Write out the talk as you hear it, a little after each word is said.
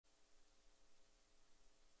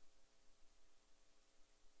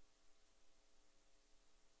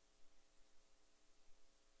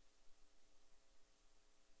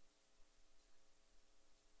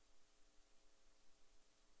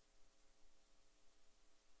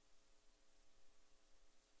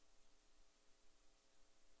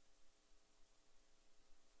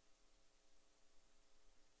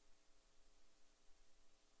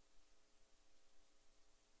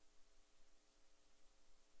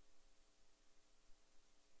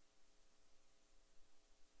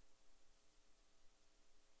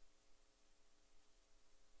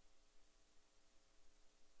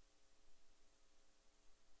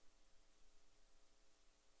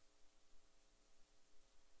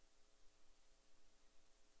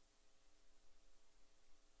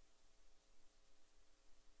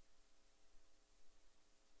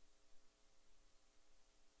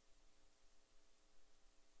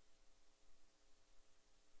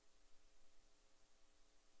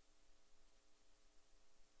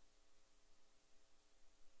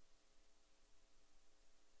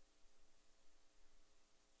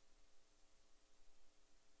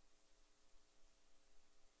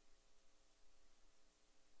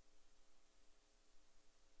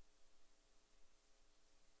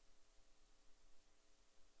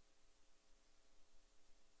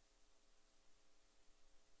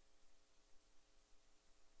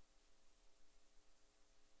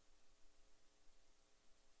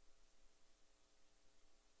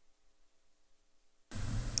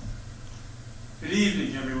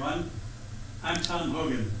I'm Tom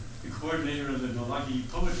Hogan, the coordinator of the Milwaukie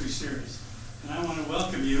Poetry Series, and I want to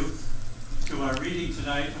welcome you to our reading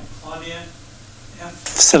tonight of Claudia F.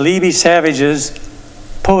 Saleeby Savage's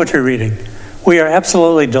poetry reading. We are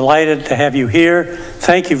absolutely delighted to have you here.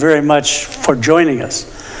 Thank you very much for joining us.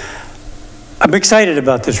 I'm excited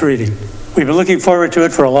about this reading. We've been looking forward to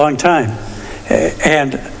it for a long time.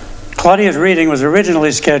 And Claudia's reading was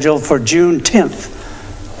originally scheduled for June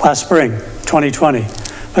 10th, last spring, 2020.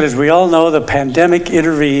 But as we all know, the pandemic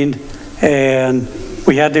intervened and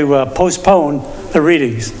we had to postpone the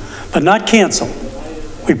readings, but not cancel.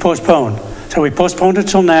 We postponed. So we postponed it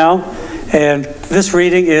till now, and this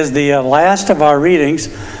reading is the last of our readings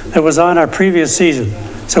that was on our previous season.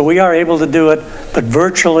 So we are able to do it, but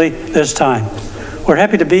virtually this time. We're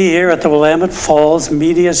happy to be here at the Willamette Falls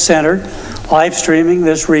Media Center, live streaming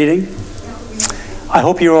this reading. I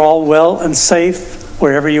hope you're all well and safe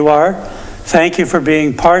wherever you are. Thank you for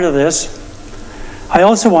being part of this. I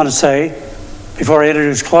also want to say, before I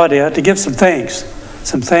introduce Claudia, to give some thanks.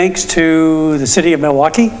 Some thanks to the City of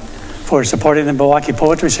Milwaukie for supporting the Milwaukie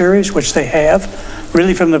Poetry Series, which they have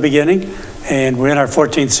really from the beginning, and we're in our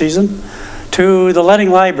 14th season. To the Letting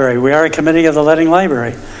Library. We are a committee of the Letting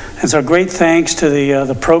Library. And so great thanks to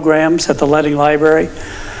the programs at the Letting Library.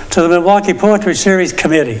 To the Milwaukie Poetry Series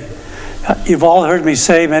Committee. You've all heard me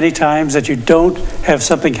say many times that you don't have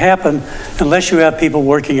something happen unless you have people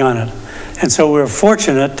working on it. And so we're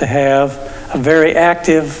fortunate to have a very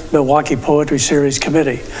active Milwaukie Poetry Series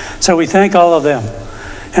committee. So we thank all of them.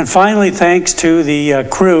 And finally, thanks to the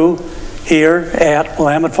crew here at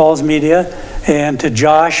Willamette Falls Media and to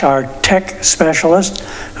Josh, our tech specialist,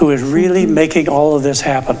 who is really making all of this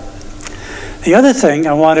happen. The other thing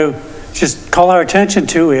I want to just call our attention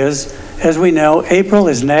to is, as we know, April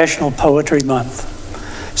is National Poetry Month.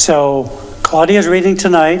 So Claudia's reading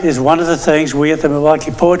tonight is one of the things we at the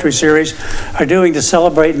Milwaukie Poetry Series are doing to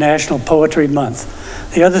celebrate National Poetry Month.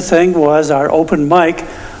 The other thing was our open mic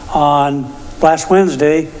on last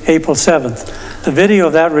Wednesday, April 7th. The video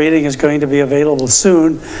of that reading is going to be available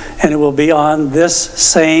soon, and it will be on this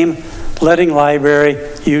same Letting Library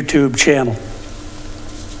YouTube channel.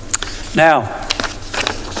 Now,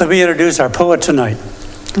 let me introduce our poet tonight.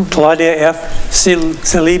 Claudia F.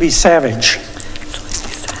 Saleeby Savage.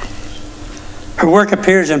 Her work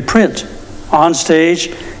appears in print, on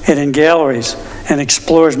stage, and in galleries, and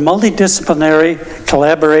explores multidisciplinary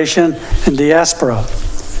collaboration and diaspora.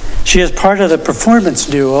 She is part of the performance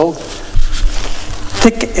duo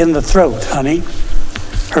Thick in the Throat, Honey.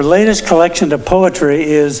 Her latest collection of poetry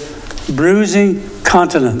is Bruising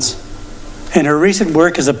Continents, and her recent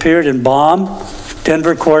work has appeared in Bomb,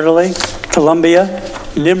 Denver Quarterly, Columbia,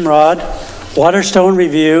 Nimrod, Waterstone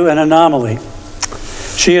Review, and Anomaly.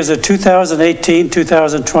 She is a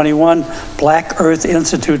 2018-2021 Black Earth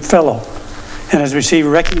Institute Fellow and has received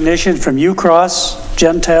recognition from UCross,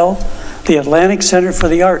 Gentel, the Atlantic Center for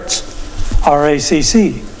the Arts,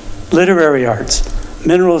 RACC, Literary Arts,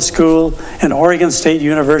 Mineral School, and Oregon State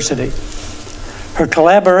University. Her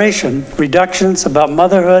collaboration, Reductions About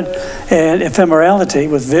Motherhood and Ephemerality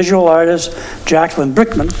with visual artist Jacqueline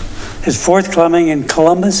Brickman, is forthcoming in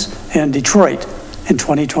Columbus and Detroit in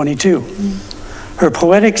 2022. Her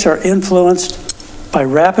poetics are influenced by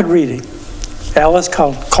rapid reading, Alice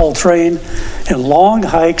Coltrane, and long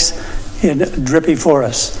hikes in drippy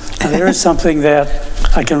forests. Now there is something that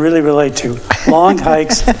I can really relate to, long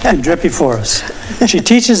hikes in drippy forests. She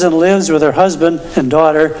teaches and lives with her husband and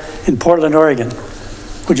daughter in Portland, Oregon.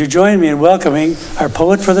 Would you join me in welcoming our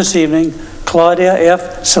poet for this evening, Claudia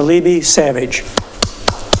F. Saleeby Savage.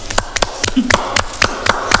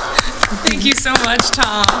 Thank you so much,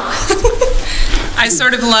 Tom. I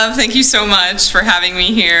sort of love, thank you so much for having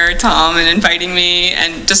me here, Tom, and inviting me.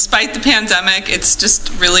 And despite the pandemic, it's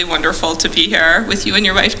just really wonderful to be here with you and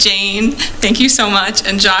your wife, Jane. Thank you so much.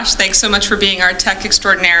 And Josh, thanks so much for being our tech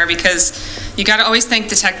extraordinaire, because you got to always thank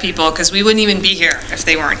the tech people, because we wouldn't even be here if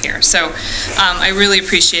they weren't here. So I really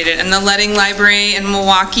appreciate it. And the Letting Library in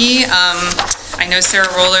Milwaukie, I know Sarah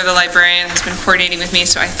Roller, the librarian, has been coordinating with me,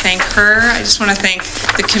 so I thank her. I just want to thank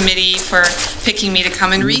the committee for picking me to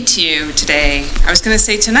come and read to you today. I was going to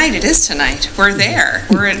say tonight. It is tonight. We're there.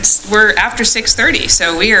 We're after 6:30,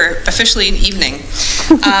 so we are officially in evening.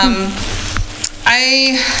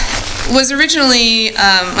 I was originally,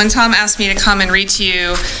 when Tom asked me to come and read to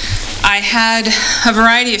you, I had a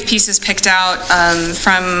variety of pieces picked out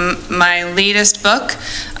from my latest book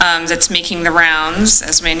that's making the rounds,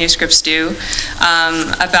 as manuscripts do,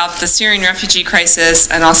 about the Syrian refugee crisis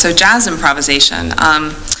and also jazz improvisation.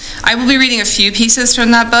 I will be reading a few pieces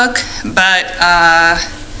from that book, but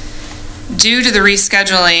due to the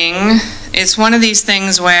rescheduling, it's one of these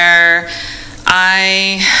things where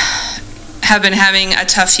I have been having a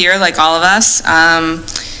tough year, like all of us,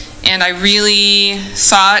 and I really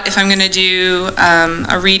thought if I'm going to do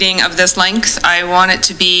a reading of this length, I want it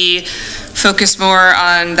to be focused more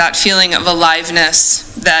on that feeling of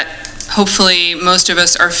aliveness that hopefully most of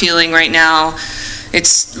us are feeling right now.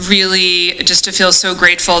 It's really just to feel so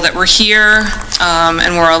grateful that we're here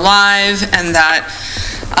and we're alive and that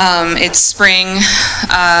it's spring.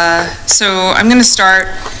 So I'm going to start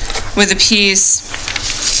with a piece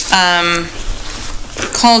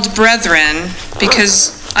called Brethren,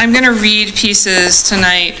 because I'm going to read pieces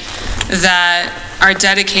tonight that are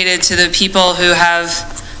dedicated to the people who have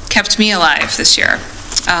kept me alive this year.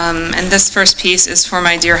 And this first piece is for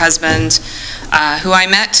my dear husband, who I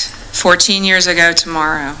met 14 years ago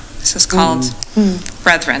tomorrow. This is called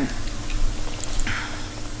Brethren.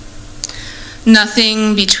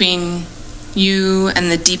 Nothing between you and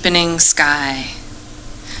the deepening sky.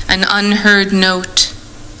 An unheard note,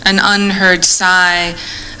 an unheard sigh,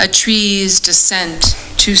 a tree's descent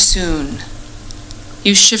too soon.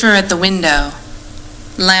 You shiver at the window,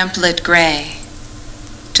 lamplit gray.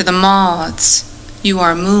 To the moths, you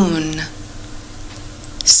are moon.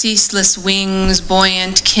 Ceaseless wings,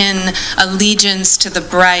 buoyant kin, allegiance to the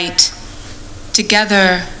bright.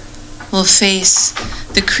 Together we'll face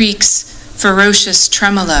the creek's ferocious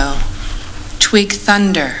tremolo, twig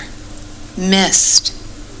thunder, mist.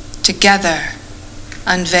 Together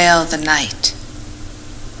unveil the night.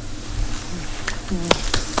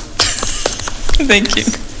 Thank you.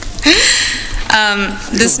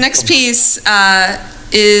 This next piece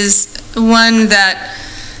is one that,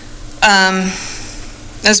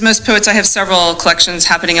 as most poets, I have several collections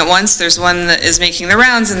happening at once. There's one that is making the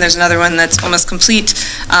rounds, and there's another one that's almost complete.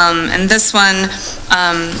 And this one,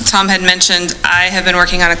 Tom had mentioned, I have been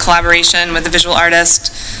working on a collaboration with a visual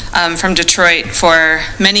artist from Detroit for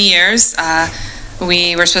many years.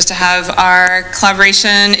 We were supposed to have our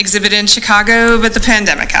collaboration exhibit in Chicago, but the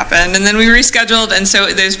pandemic happened, and then we rescheduled, and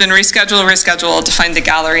so there's been rescheduled to find a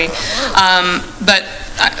gallery. But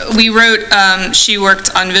we wrote, she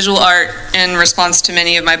worked on visual art in response to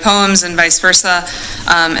many of my poems and vice versa,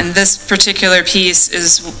 and this particular piece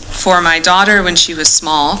is for my daughter when she was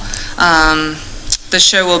small. The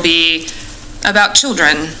show will be about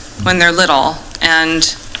children when they're little,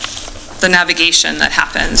 and the navigation that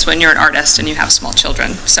happens when you're an artist and you have small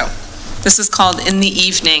children. So this is called In the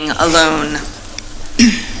Evening Alone.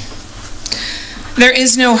 There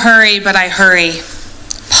is no hurry, but I hurry.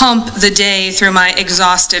 Pump the day through my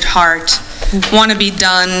exhausted heart. Want to be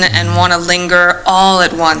done and want to linger all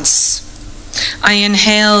at once. I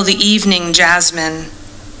inhale the evening jasmine,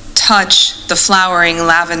 touch the flowering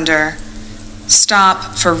lavender,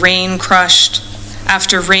 stop for rain-crushed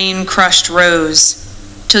after rain-crushed rose,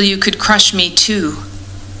 till you could crush me too,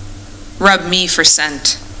 rub me for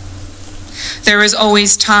scent. There is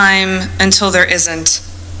always time until there isn't,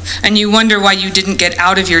 and you wonder why you didn't get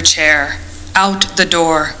out of your chair, out the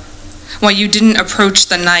door, why you didn't approach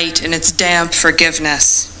the night in its damp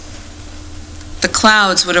forgiveness. The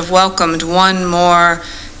clouds would have welcomed one more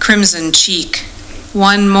crimson cheek,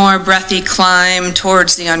 one more breathy climb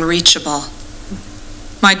towards the unreachable.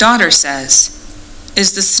 My daughter says,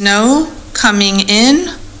 is the snow coming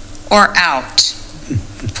in or out?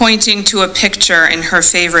 Pointing to a picture in her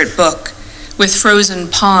favorite book with frozen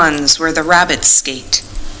ponds where the rabbits skate.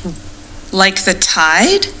 Like the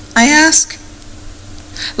tide, I ask?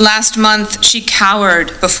 Last month, she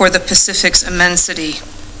cowered before the Pacific's immensity,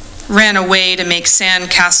 ran away to make sand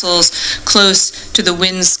castles close to the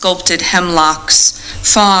wind-sculpted hemlocks,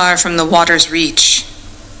 far from the water's reach.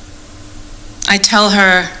 I tell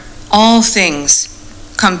her all things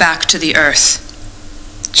come back to the earth.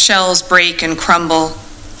 Shells break and crumble.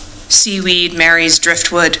 Seaweed marries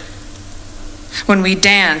driftwood. When we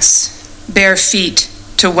dance, bare feet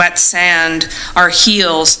to wet sand, our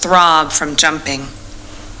heels throb from jumping.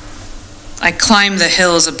 I climb the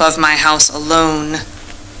hills above my house alone,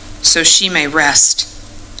 so she may rest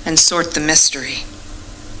and sort the mystery.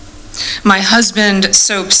 My husband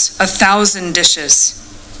soaps 1,000 dishes,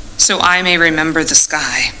 so I may remember the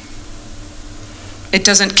sky. It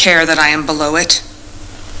doesn't care that I am below it.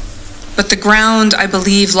 But the ground, I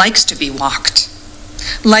believe, likes to be walked,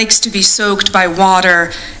 likes to be soaked by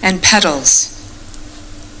water and petals.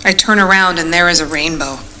 I turn around and there is a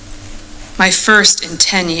rainbow, my first in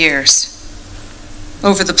 10 years,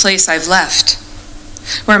 over the place I've left,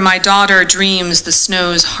 where my daughter dreams the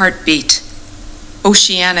snow's heartbeat,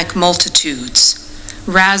 oceanic multitudes,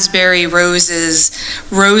 raspberry roses,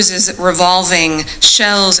 roses revolving,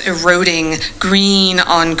 shells eroding, green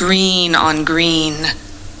on green on green.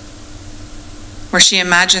 where she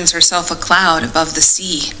imagines herself a cloud above the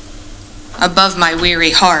sea, above my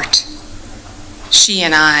weary heart. She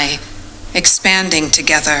and I, expanding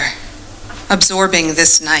together, absorbing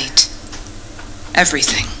this night,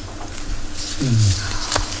 everything.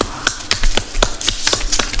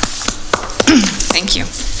 Thank you.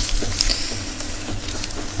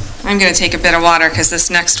 I'm going to take a bit of water because this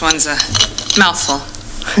next one's a mouthful.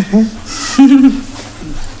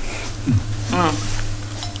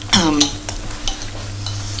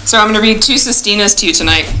 So I'm going to read 2 sestinas to you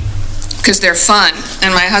tonight because they're fun,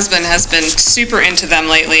 and my husband has been super into them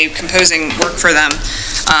lately, composing work for them.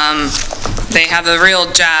 They have a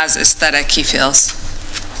real jazz aesthetic, he feels.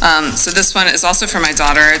 So this one is also for my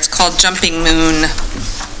daughter. It's called Jumping Moon.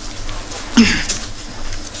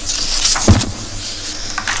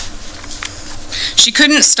 She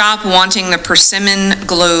couldn't stop wanting the persimmon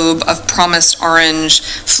globe of promised orange,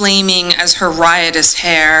 flaming as her riotous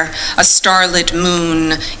hair, a starlit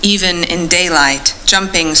moon, even in daylight,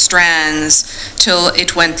 jumping strands, till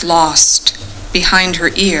it went lost behind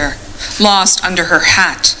her ear, lost under her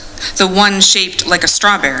hat, the one shaped like a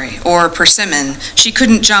strawberry or persimmon. She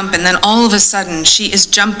couldn't jump, and then all of a sudden she is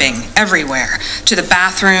jumping everywhere, to the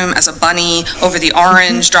bathroom as a bunny, over the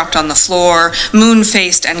orange dropped on the floor,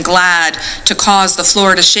 moon-faced and glad to cause the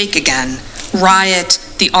floor to shake again. Riot,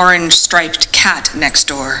 the orange-striped cat next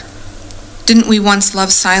door. Didn't we once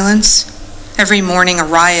love silence? Every morning a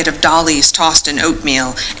riot of dollies tossed in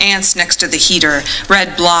oatmeal, ants next to the heater,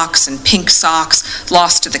 red blocks and pink socks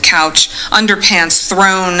lost to the couch, underpants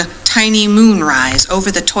thrown, tiny moonrise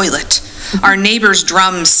over the toilet. Our neighbor's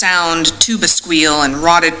drums sound, tuba squeal, and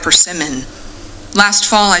rotted persimmon. Last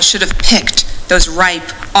fall I should have picked those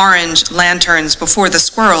ripe orange lanterns before the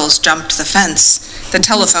squirrels jumped the fence. The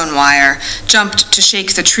telephone wire jumped to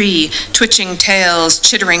shake the tree, twitching tails,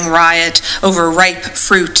 chittering riot over ripe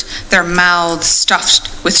fruit, their mouths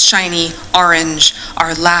stuffed with shiny orange,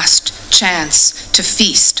 our last chance to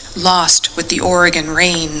feast, lost with the Oregon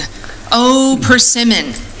rain. Oh,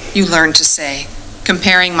 persimmon, you learn to say,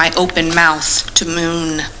 comparing my open mouth to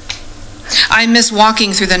moon. I miss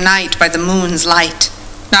walking through the night by the moon's light,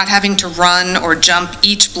 not having to run or jump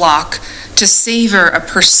each block, to savor a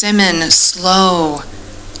persimmon slow,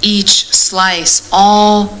 each slice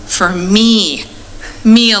all for me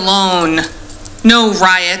alone. No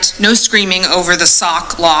riot, no screaming over the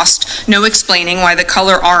sock lost, no explaining why the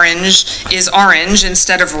color orange is orange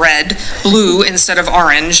instead of red, blue instead of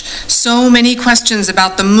orange. So many questions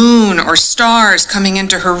about the moon or stars coming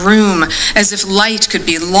into her room, as if light could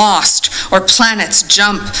be lost or planets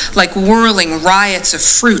jump like whirling riots of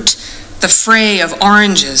fruit. The fray of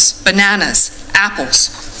oranges, bananas,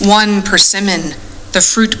 apples, one persimmon, the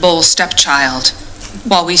fruit bowl stepchild,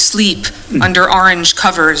 while we sleep under orange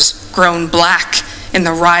covers grown black in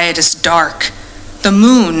the riotous dark, the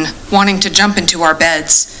moon wanting to jump into our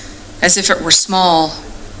beds, as if it were small,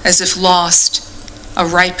 as if lost, a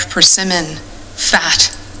ripe persimmon,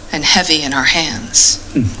 fat and heavy in our hands.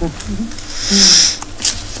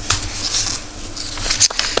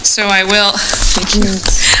 So I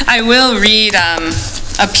will read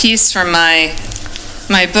a piece from my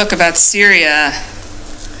book about Syria.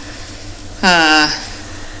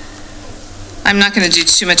 I'm not going to do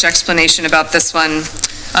too much explanation about this one.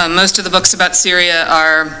 Most of the books about Syria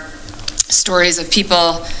are stories of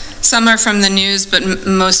people. Some are from the news, but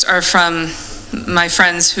most are from my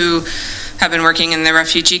friends who have been working in the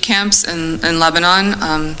refugee camps in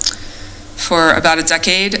Lebanon for about a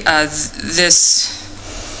decade. This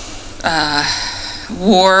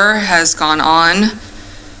war has gone on.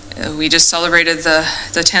 We just celebrated the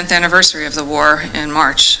 10th anniversary of the war in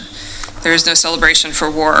March. There is no celebration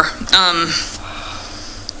for war.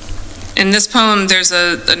 In this poem, there's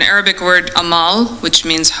an Arabic word, amal, which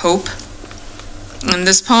means hope. And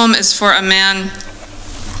this poem is for a man,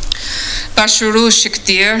 Bashuru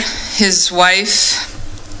Shikdir. His wife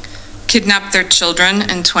kidnapped their children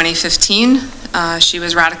in 2015. She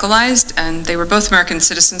was radicalized, and they were both American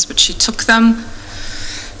citizens, but she took them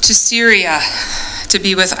to Syria to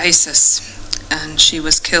be with ISIS, and she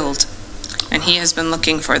was killed. And he has been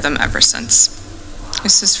looking for them ever since.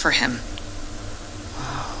 This is for him.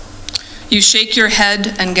 You shake your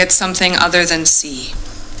head and get something other than see.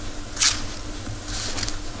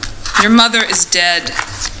 Your mother is dead.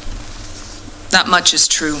 That much is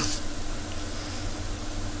true.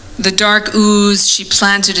 The dark ooze she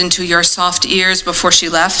planted into your soft ears before she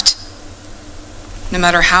left, no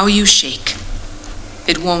matter how you shake,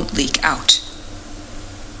 it won't leak out.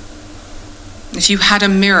 If you had a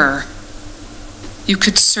mirror, you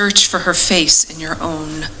could search for her face in your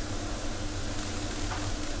own.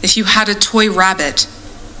 If you had a toy rabbit,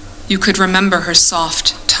 you could remember her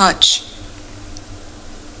soft touch.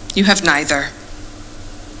 You have neither.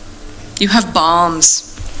 You have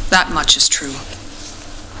bombs, that much is true.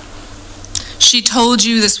 She told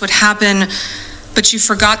you this would happen, but you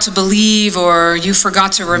forgot to believe or you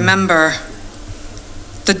forgot to remember.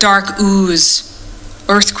 The dark ooze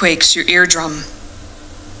earthquakes your eardrum.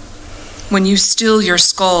 When you still your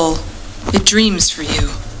skull, it dreams for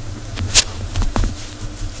you.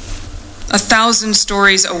 1,000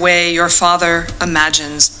 stories away, your father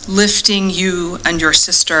imagines lifting you and your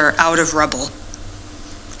sister out of rubble.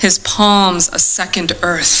 His palms a second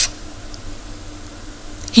earth.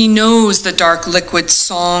 He knows the dark liquid's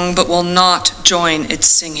song, but will not join its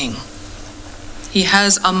singing. He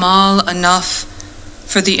has amal enough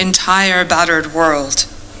for the entire battered world.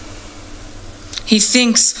 He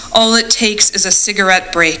thinks all it takes is a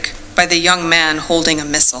cigarette break by the young man holding a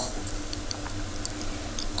missile.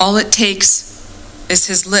 All it takes is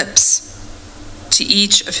his lips to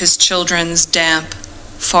each of his children's damp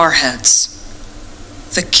foreheads,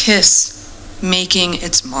 the kiss making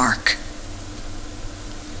its mark.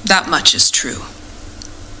 That much is true.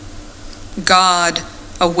 God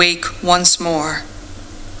awake once more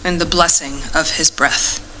in the blessing of his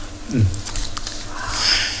breath.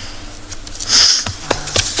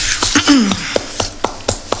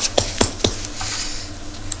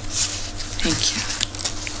 Thank you.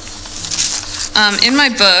 In my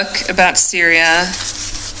book about Syria,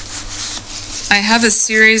 I have a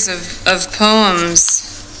series of poems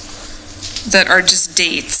that are just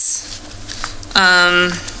dates.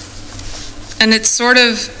 And it sort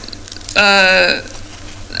of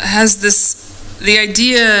has this, the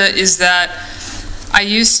idea is that I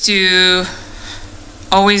used to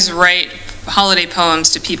always write holiday poems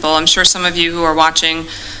to people. I'm sure some of you who are watching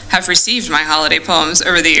have received my holiday poems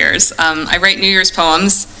over the years. I write New Year's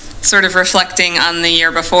poems, sort of reflecting on the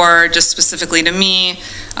year before, just specifically to me,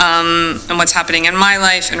 and what's happening in my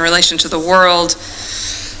life in relation to the world.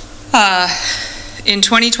 In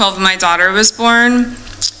 2012, my daughter was born,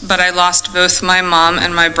 but I lost both my mom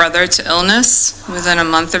and my brother to illness within a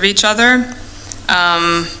month of each other.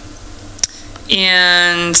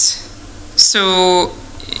 And so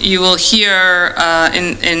you will hear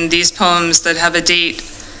in these poems that have a date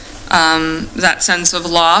that sense of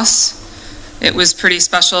loss. It was pretty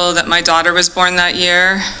special that my daughter was born that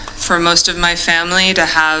year, for most of my family to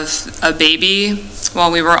have a baby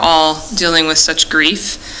while we were all dealing with such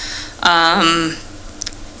grief. I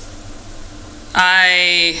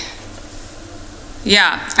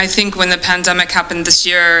think when the pandemic happened this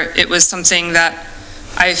year, it was something that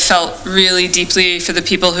I felt really deeply for the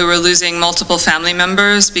people who were losing multiple family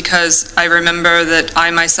members, because I remember that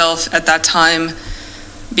I myself at that time,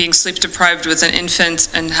 being sleep deprived with an infant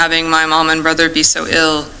and having my mom and brother be so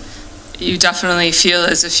ill, you definitely feel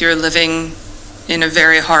as if you're living in a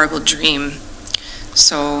very horrible dream.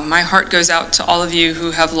 So my heart goes out to all of you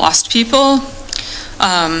who have lost people,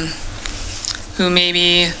 who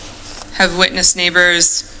maybe have witnessed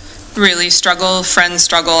neighbors really struggle, friends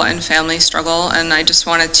struggle, and family struggle. And I just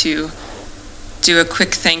wanted to do a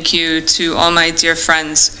quick thank you to all my dear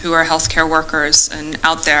friends who are healthcare workers and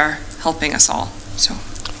out there helping us all. So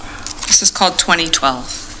this is called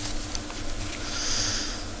 2012.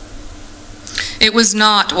 It was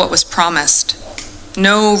not what was promised.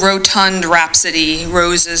 No rotund rhapsody,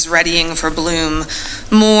 roses readying for bloom,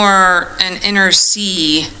 more an inner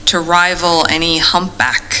sea to rival any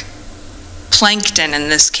humpback. Plankton in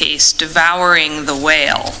this case, devouring the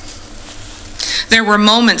whale. There were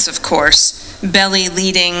moments, of course, belly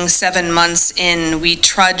leading 7 months in, we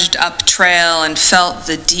trudged up trail and felt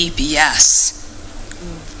the deep yes.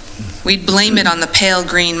 We'd blame it on the pale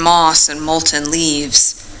green moss and molten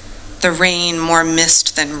leaves, the rain more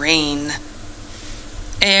mist than rain.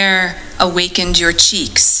 Air awakened your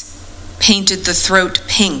cheeks, painted the throat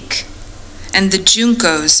pink, and the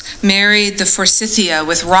juncos married the forsythia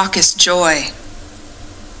with raucous joy.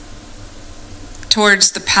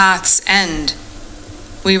 Towards the path's end,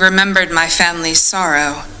 we remembered my family's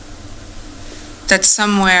sorrow, that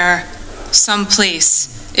somewhere, someplace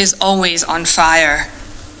is always on fire.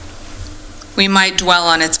 We might dwell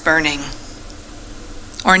on its burning,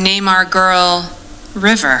 or name our girl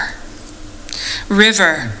River.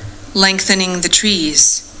 River, lengthening the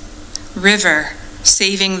trees. River,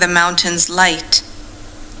 saving the mountain's light.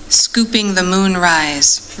 Scooping the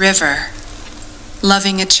moonrise. River,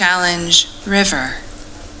 loving a challenge. River,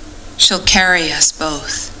 she'll carry us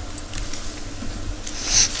both.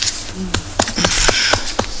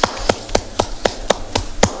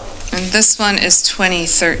 And this one is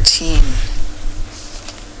 2013.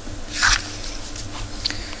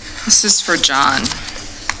 This is for John.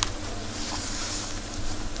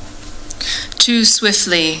 Too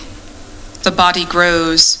swiftly, the body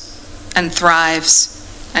grows and thrives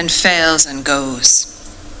and fails and goes.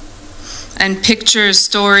 And pictures,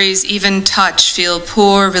 stories, even touch feel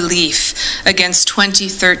poor relief against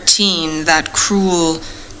 2013, that cruel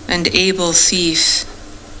and able thief.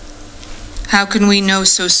 How can we know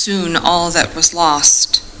so soon all that was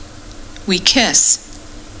lost? We kiss.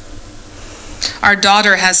 Our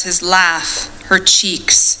daughter has his laugh, her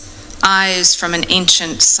cheeks, eyes from an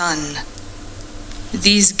ancient sun.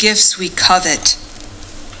 These gifts we covet,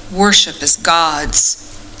 worship as gods,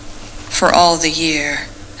 for all the year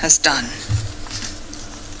has done.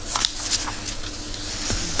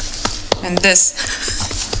 And this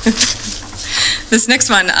next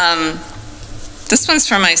one, this one's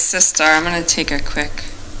from my sister. I'm going to take a quick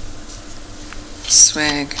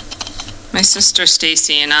swig. My sister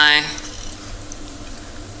Stacy and I,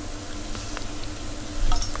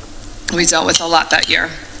 we dealt with a lot that year.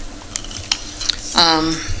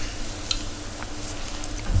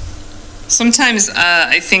 Sometimes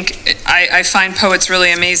I think I find poets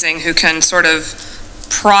really amazing who can sort of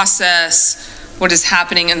process what is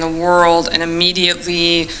happening in the world and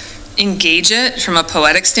immediately engage it from a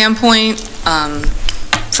poetic standpoint.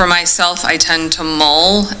 For myself, I tend to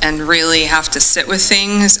mull and really have to sit with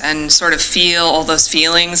things and sort of feel all those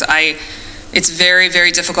feelings. It's very,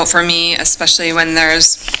 very difficult for me, especially when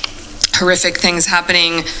there's horrific things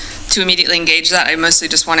happening, to immediately engage that. I mostly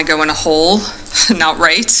just want to go in a hole, not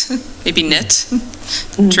write, maybe knit,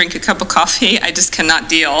 drink a cup of coffee. I just cannot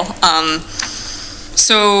deal.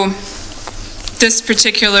 So this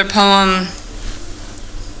particular poem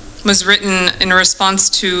was written in response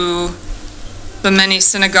to the many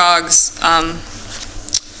synagogues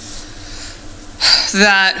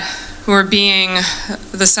that were being,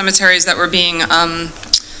 the cemeteries that were being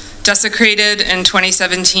desecrated in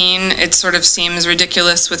 2017. It sort of seems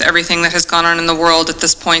ridiculous with everything that has gone on in the world at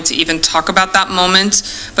this point to even talk about that moment,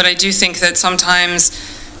 but I do think that sometimes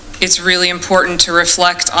it's really important to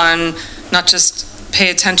reflect on, not just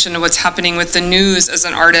pay attention to what's happening with the news as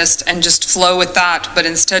an artist and just flow with that, but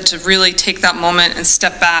instead to really take that moment and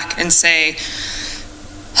step back and say,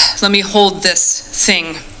 let me hold this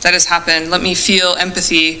thing that has happened. Let me feel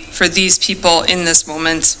empathy for these people in this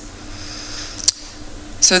moment.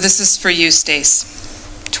 So this is for you, Stace.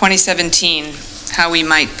 2017, How We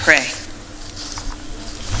Might Pray.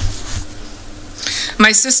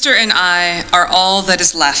 My sister and I are all that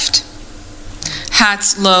is left.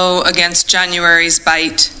 Hats low against January's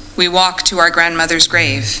bite, we walk to our grandmother's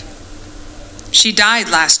grave. She died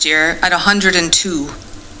last year at 102.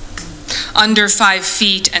 Under 5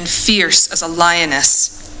 feet and fierce as a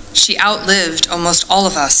lioness, she outlived almost all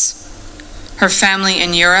of us. Her family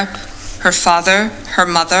in Europe, her father, her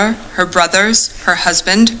mother, her brothers, her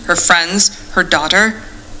husband, her friends, her daughter.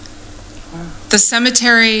 The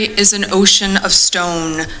cemetery is an ocean of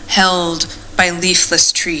stone held by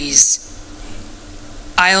leafless trees.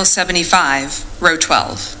 Aisle 75, row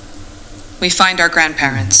 12. We find our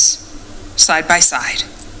grandparents, side by side.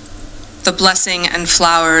 The blessing and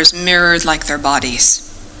flowers mirrored like their bodies.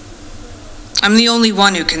 I'm the only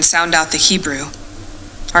one who can sound out the Hebrew.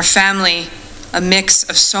 Our family, a mix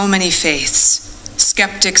of so many faiths,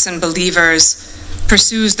 skeptics and believers,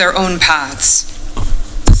 pursues their own paths.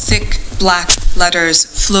 The thick black letters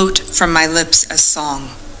float from my lips as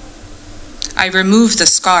song. I remove the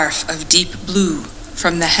scarf of deep blue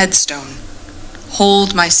from the headstone,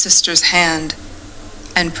 hold my sister's hand,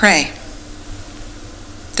 and pray.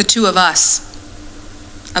 The two of us,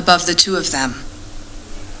 above the two of them.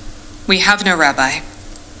 We have no rabbi.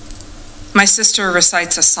 My sister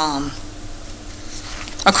recites a psalm.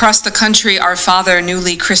 Across the country, our father,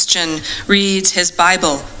 newly Christian, reads his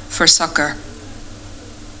Bible for succor.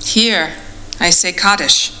 Here, I say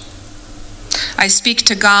Kaddish. I speak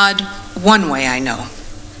to God one way I know.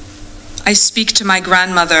 I speak to my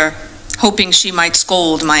grandmother, hoping she might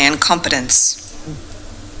scold my incompetence.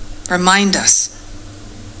 Remind us.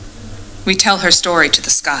 We tell her story to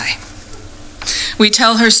the sky. We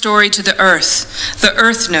tell her story to the earth. The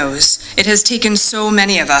earth knows. It has taken so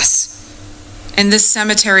many of us. In this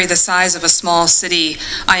cemetery the size of a small city,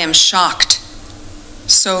 I am shocked.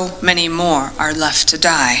 So many more are left to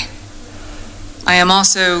die. I am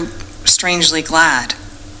also strangely glad.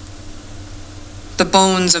 The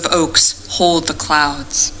bones of oaks hold the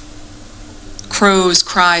clouds. Crows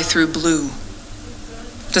cry through blue.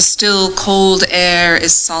 The still cold air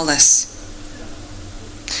is solace.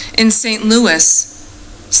 In St. Louis,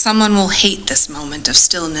 someone will hate this moment of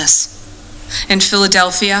stillness. In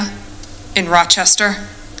Philadelphia, in Rochester,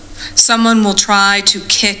 someone will try to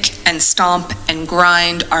kick and stomp and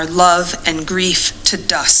grind our love and grief to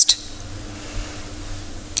dust.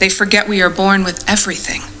 They forget we are born with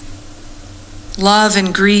everything. Love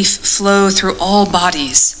and grief flow through all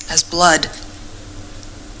bodies as blood.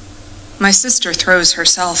 My sister throws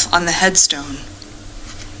herself on the headstone,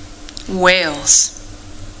 wails.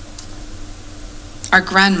 Our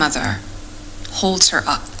grandmother holds her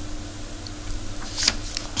up.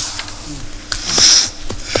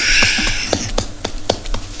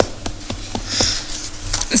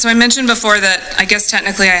 So I mentioned before that I guess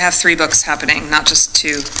technically I have 3 books happening, not just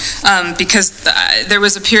 2, because there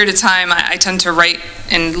was a period of time I tend to write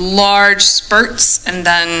in large spurts, and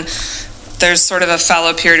then there's sort of a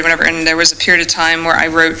fallow period or whatever, and there was a period of time where I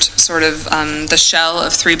wrote sort of the shell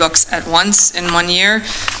of 3 books at once in 1 year.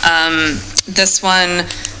 This one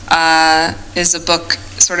is a book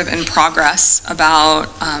sort of in progress about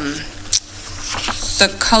the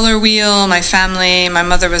color wheel, my family. My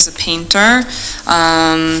mother was a painter,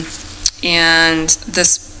 and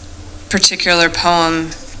this particular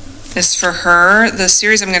poem is for her. The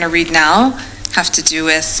series I'm going to read now have to do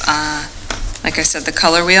with, like I said, the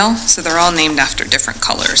color wheel. So they're all named after different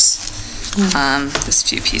colors, this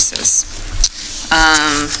few pieces.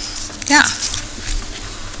 Yeah.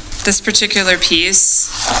 This particular piece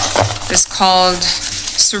is called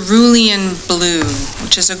Cerulean Blue,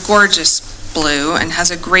 which is a gorgeous blue and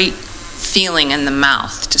has a great feeling in the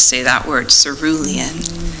mouth to say that word, cerulean.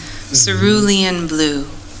 Cerulean blue.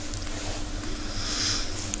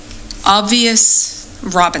 Obvious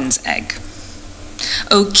robin's egg.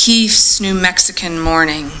 O'Keeffe's New Mexican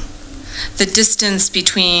morning. The distance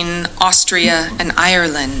between Austria and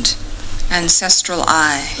Ireland. Ancestral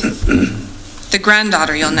eye. The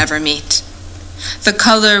granddaughter you'll never meet. The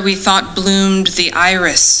color we thought bloomed the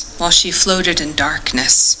iris while she floated in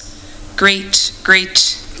darkness. Great,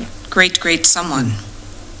 great, great, great someone.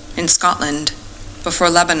 In Scotland, before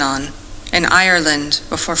Lebanon. In Ireland,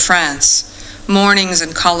 before France. Mornings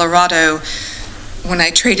in Colorado, when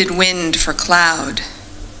I traded wind for cloud.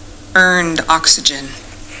 Earned oxygen.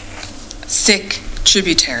 Thick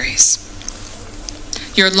tributaries.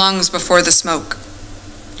 Your lungs before the smoke.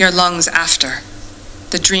 Your lungs after.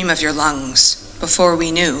 The dream of your lungs, before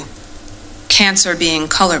we knew. Cancer being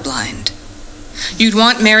colorblind. You'd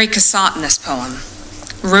want Mary Cassatt in this poem.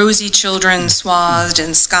 Rosy children swathed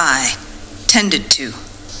in sky, tended to.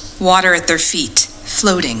 Water at their feet,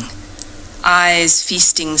 floating. Eyes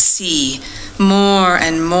feasting sea, more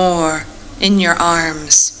and more in your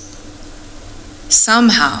arms.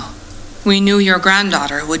 Somehow, we knew your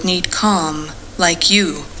granddaughter would need calm like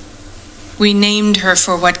you. We named her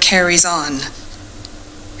for what carries on.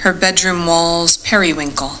 Her bedroom walls,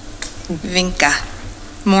 periwinkle, vinca.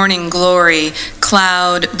 Morning glory,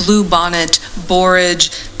 cloud, blue bonnet,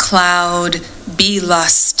 borage, cloud, bee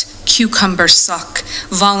lust, cucumber suck,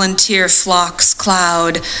 volunteer flocks,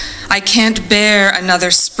 cloud. I can't bear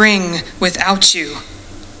another spring without you.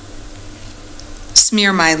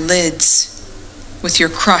 Smear my lids with your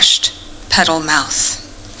crushed petal mouth.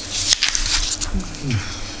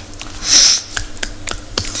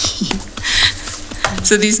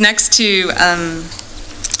 So these next 2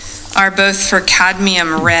 are both for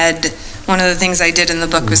cadmium red. One of the things I did in the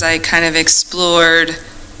book was I kind of explored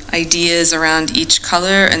ideas around each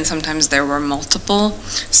color, and sometimes there were multiple.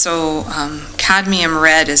 So cadmium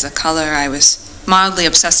red is a color I was mildly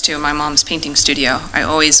obsessed to in my mom's painting studio. I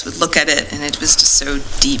always would look at it, and it was just so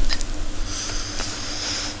deep.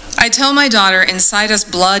 I tell my daughter, inside us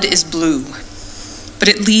blood is blue, but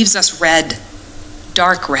it leaves us red,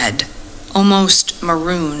 dark red, almost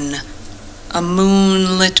maroon. A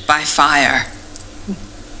moon lit by fire.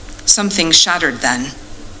 Something shattered then.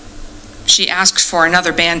 She asked for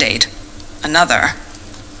another Band-Aid, another,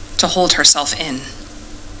 to hold herself in.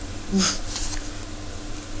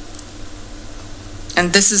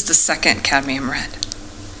 And this is the second cadmium red.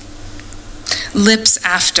 Lips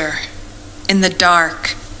after, in the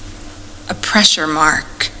dark, a pressure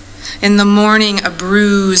mark. In the morning, a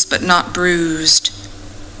bruise but not bruised.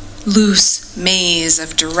 Loose maze of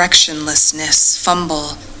directionlessness,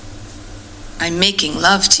 fumble. I'm making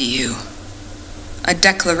love to you. A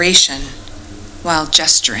declaration while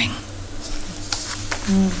gesturing.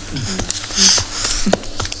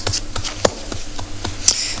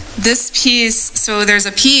 This piece, so there's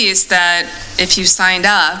a piece that if you signed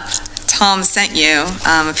up, Tom sent you,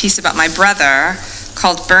 a piece about my brother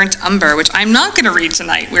called Burnt Umber, which I'm not going to read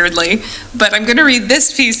tonight, weirdly, but I'm going to read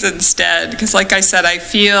this piece instead, because like I said, I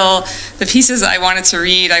feel the pieces I wanted to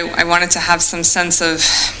read, I wanted to have some sense of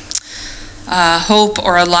hope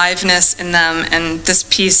or aliveness in them, and this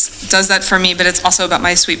piece does that for me, but it's also about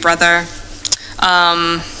my sweet brother.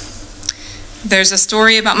 There's a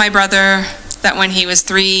story about my brother that when he was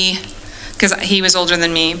 3, because he was older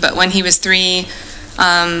than me, but when he was 3,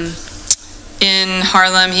 in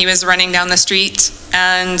Harlem, he was running down the street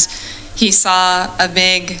and he saw a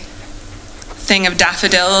big thing of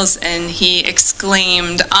daffodils and he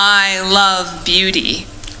exclaimed, "I love beauty."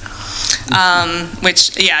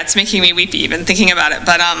 Which, yeah, it's making me weepy even thinking about it,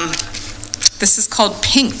 but this is called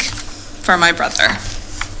Pink for my brother.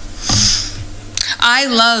 I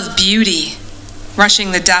love beauty,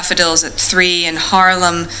 rushing the daffodils at 3 in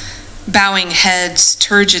Harlem, bowing heads,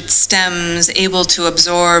 turgid stems, able to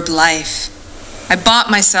absorb life. I bought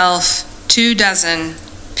myself 24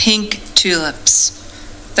 pink tulips,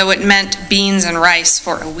 though it meant beans and rice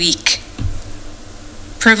for a week.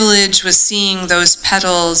 Privilege was seeing those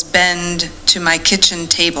petals bend to my kitchen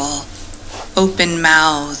table,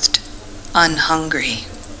 open-mouthed, unhungry.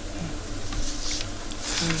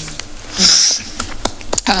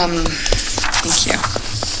 Thank you.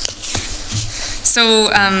 So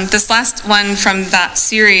this last one from that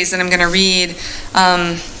series that I'm going to read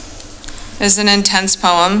is an intense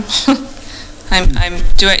poem.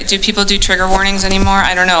 Do people do trigger warnings anymore?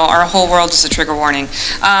 I don't know. Our whole world is a trigger warning.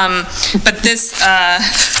 But this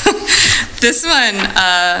this one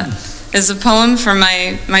is a poem from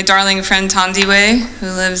my darling friend Tandiwe, who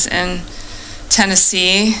lives in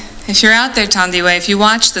Tennessee. If you're out there, Tandiwe, if you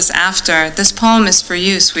watch this after, this poem is for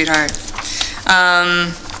you, sweetheart.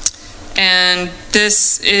 And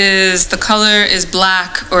this is, the color is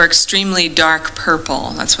black or extremely dark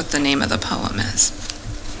purple. That's what the name of the poem is.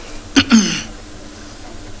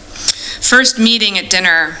 First meeting at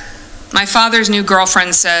dinner. My father's new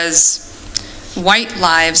girlfriend says, "White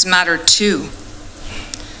lives matter too."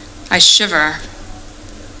 I shiver.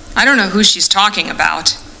 I don't know who she's talking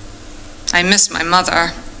about. I miss my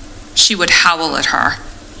mother. She would howl at her.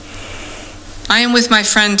 I am with my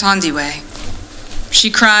friend Tandiwe. She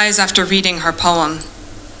cries after reading her poem.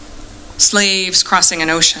 Slaves crossing an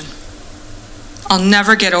ocean. I'll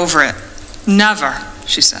never get over it. Never,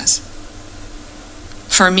 she says.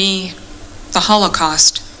 For me, the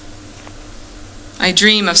Holocaust. I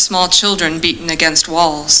dream of small children beaten against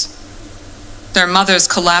walls. Their mothers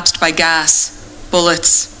collapsed by gas,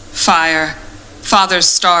 bullets, fire, fathers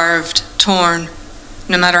starved, torn.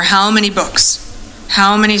 No matter how many books,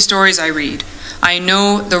 how many stories I read, I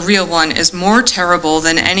know the real one is more terrible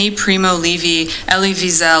than any Primo Levi, Elie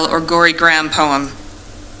Wiesel, or Gory Graham poem.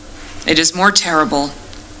 It is more terrible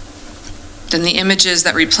than the images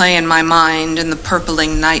that replay in my mind in the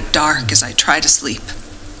purpling night dark as I try to sleep.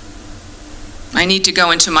 I need to go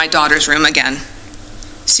into my daughter's room again,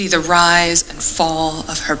 see the rise and fall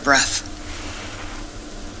of her breath.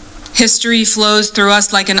 History flows through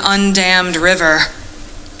us like an undammed river.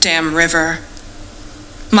 Damn river.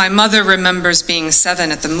 My mother remembers being 7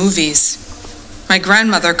 at the movies. My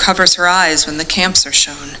grandmother covers her eyes when the camps are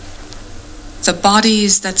shown. The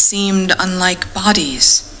bodies that seemed unlike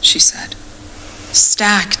bodies, she said,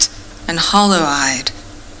 stacked and hollow-eyed.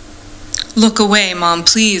 Look away, Mom,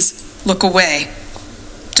 please, look away.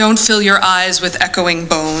 Don't fill your eyes with echoing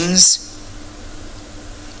bones.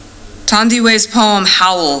 Tandiwe's poem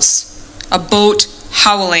howls, a boat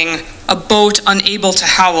howling, a boat unable to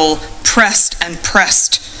howl, pressed and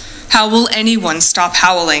pressed. How will anyone stop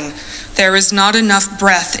howling? There is not enough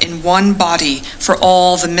breath in one body for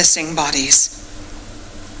all the missing bodies.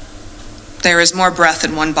 There is more breath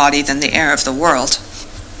in one body than the air of the world.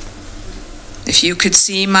 If you could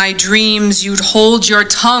see my dreams, you'd hold your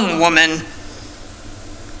tongue, woman.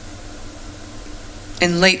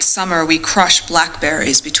 In late summer, we crush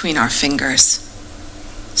blackberries between our fingers.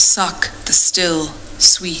 Suck the still,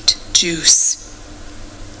 sweet juice.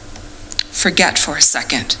 Forget for a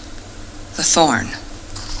second the thorn.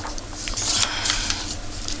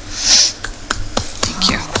 Thank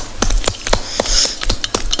you.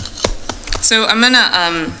 So I'm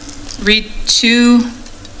gonna read 2.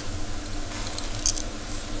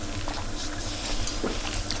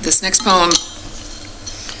 This next poem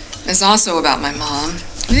is also about my mom.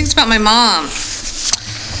 I think it's about my mom.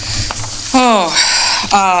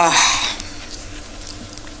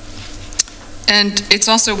 And it's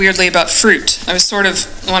also weirdly about fruit. I was sort of,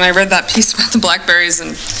 when I read that piece about the blackberries,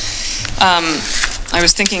 and I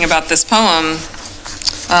was thinking about this poem,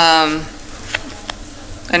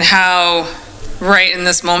 and how right in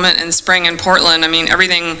this moment in spring in Portland, I mean,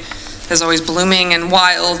 everything is always blooming and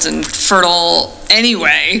wild and fertile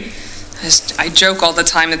anyway. I joke all the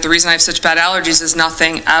time that the reason I have such bad allergies is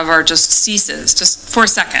nothing ever just ceases, just for a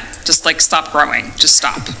second, just like stop growing, just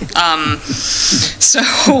stop. So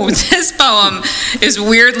this poem is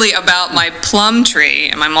weirdly about my plum tree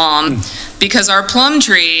and my mom, because our plum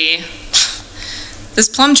tree, this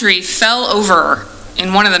plum tree fell over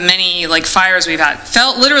in one of the many like fires we've had,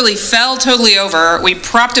 literally fell totally over. We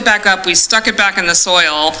propped it back up, we stuck it back in the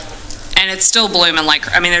soil, and it's still blooming like,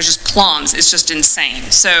 I mean, there's just plums. It's just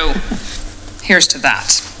insane. So here's to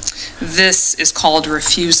that. This is called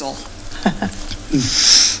refusal.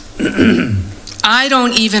 I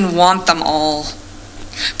don't even want them all.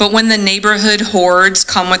 But when the neighborhood hordes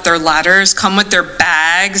come with their ladders, come with their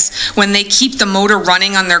bags, when they keep the motor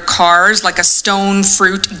running on their cars like a stone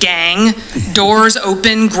fruit gang, doors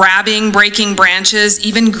open, grabbing, breaking branches,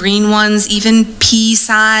 even green ones, even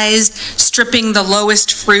pea-sized, stripping the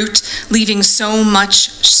lowest fruit, leaving so much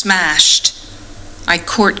smashed, I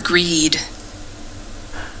court greed.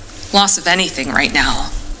 Loss of anything right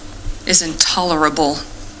now is intolerable.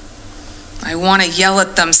 I want to yell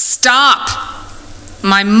at them, stop!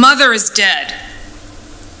 My mother is dead.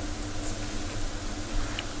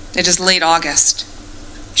 It is late August.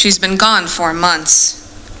 She's been gone 4 months.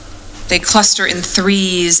 They cluster in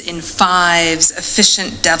 3s, in 5s,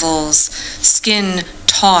 efficient devils, skin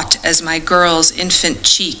taut as my girl's infant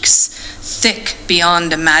cheeks, thick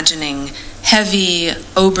beyond imagining, heavy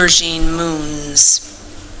aubergine moons.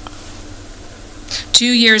 2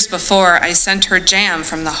 years before, I sent her jam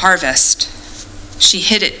from the harvest. She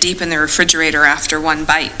hid it deep in the refrigerator after one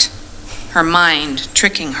bite, her mind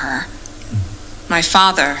tricking her. My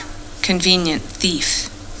father, convenient thief.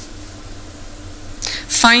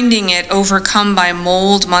 Finding it overcome by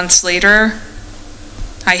mold months later,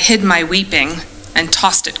 I hid my weeping and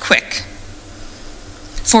tossed it quick.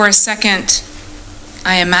 For a second,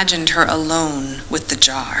 I imagined her alone with the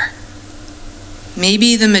jar.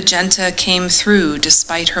 Maybe the magenta came through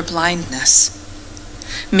despite her blindness.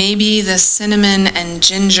 Maybe the cinnamon and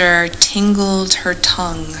ginger tingled her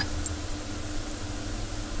tongue.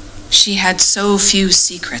 She had so few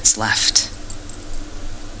secrets left.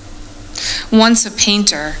 Once a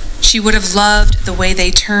painter, she would have loved the way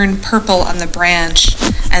they turn purple on the branch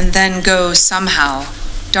and then go somehow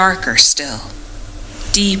darker still.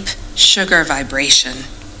 Deep sugar vibration.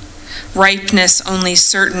 Ripeness only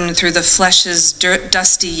certain through the flesh's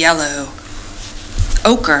dusty yellow.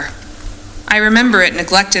 Ochre. I remember it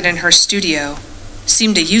neglected in her studio.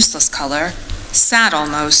 Seemed a useless color, sad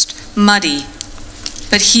almost, muddy.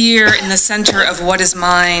 But here in the center of what is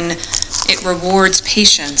mine, it rewards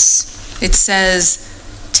patience. It says,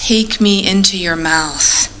 take me into your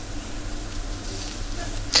mouth.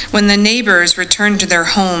 When the neighbors returned to their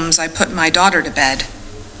homes, I put my daughter to bed.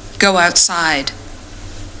 Go outside.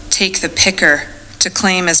 Take the picker to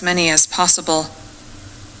claim as many as possible.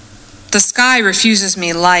 The sky refuses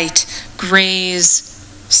me light, grays,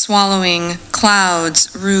 swallowing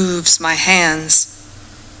clouds, roofs my hands.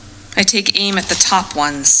 I take aim at the top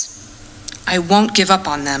ones. I won't give up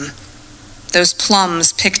on them. Those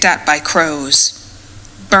plums picked at by crows.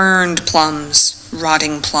 Burned plums,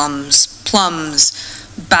 rotting plums, plums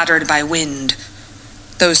battered by wind.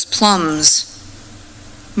 Those plums,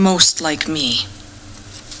 most like me.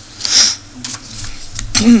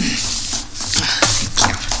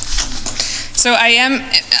 So I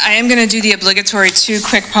am going to do the obligatory 2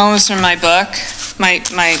 quick poems from my book,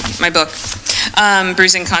 my book,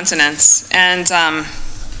 Bruising Consonants. And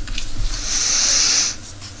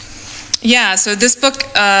yeah, so this book,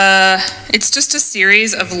 it's just a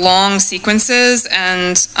series of long sequences,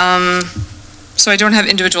 and so I don't have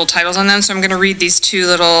individual titles on them, so I'm going to read these two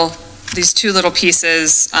little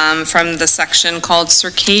pieces from the section called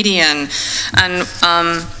Circadian. And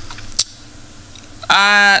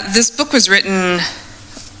this book was written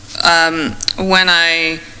when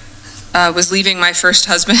I was leaving my first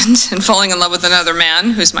husband and falling in love with another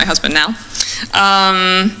man, who's my husband now.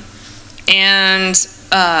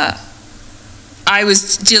 I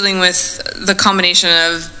was dealing with the combination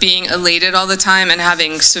of being elated all the time and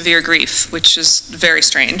having severe grief, which is very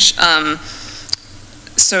strange.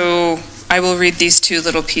 So I will read these 2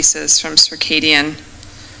 little pieces from Circadian.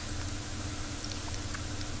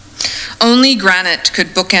 Only granite could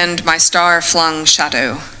bookend my star-flung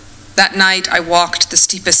shadow. That night I walked the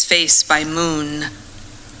steepest face by moon.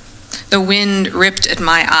 The wind ripped at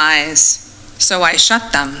my eyes, so I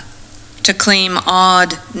shut them to claim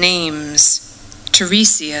odd names.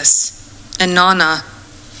 Tiresias, Inanna,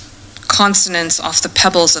 consonants off the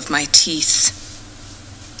pebbles of my teeth.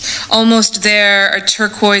 Almost there, a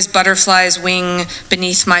turquoise butterfly's wing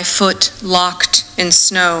beneath my foot, locked in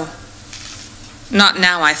snow. Not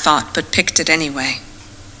now, I thought, but picked it anyway.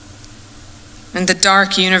 In the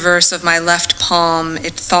dark universe of my left palm,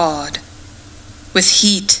 it thawed. With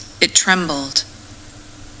heat, it trembled.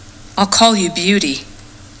 I'll call you beauty.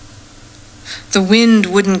 The wind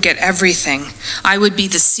wouldn't get everything. I would be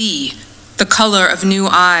the sea, the color of new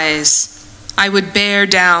eyes. I would bear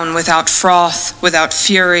down without froth, without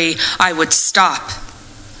fury. I would stop.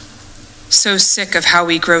 So sick of how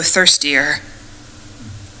we grow thirstier.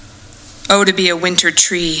 Oh, to be a winter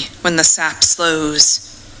tree when the sap slows.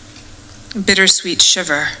 Bittersweet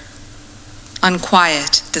shiver,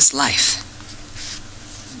 unquiet this life.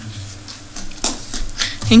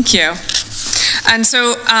 Thank you. And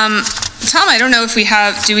so, Tom, I don't know if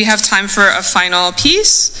do we have time for a final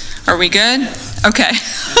piece? Are we good? Okay.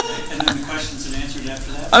 And then the questions and answers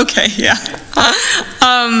after that? Okay, yeah.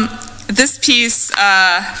 This piece,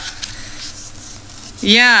 I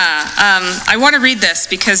want to read this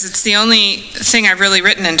because it's the only thing I've really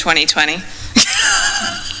written in 2020.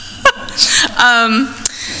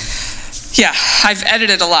 I've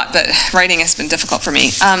edited a lot, but writing has been difficult for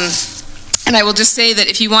me. And I will just say that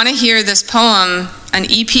if you want to hear this poem, an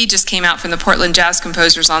EP just came out from the Portland Jazz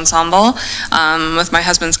Composers Ensemble with my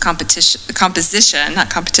husband's composition.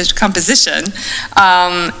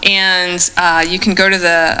 And you can go to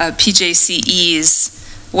the PJCE's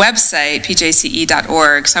website,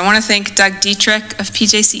 pjce.org. So I want to thank Doug Dietrich of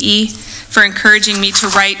PJCE for encouraging me to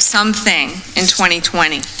write something in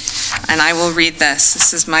 2020. And I will read this.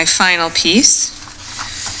 This is my final piece.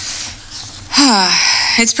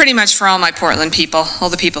 It's pretty much for all my Portland people, all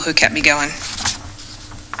the people who kept me going.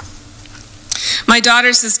 My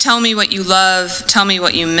daughter says, tell me what you love, tell me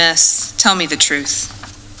what you miss, tell me the truth.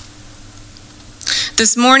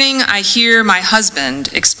 This morning I hear my husband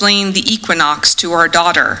explain the equinox to our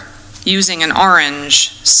daughter, using an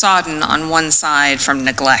orange, sodden on one side from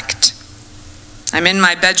neglect. I'm in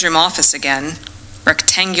my bedroom office again,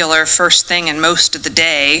 rectangular first thing and most of the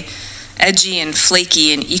day, edgy and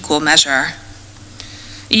flaky in equal measure.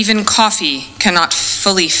 Even coffee cannot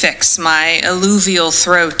fully fix my alluvial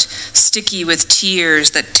throat, sticky with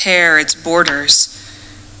tears that tear its borders.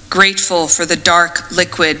 Grateful for the dark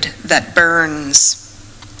liquid that burns.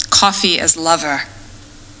 Coffee as lover.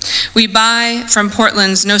 We buy from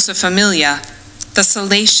Portland's Nossa Familia, the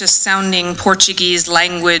salacious-sounding Portuguese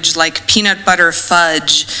language like peanut butter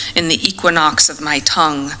fudge in the equinox of my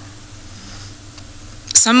tongue.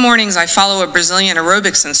 Some mornings I follow a Brazilian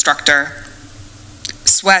aerobics instructor,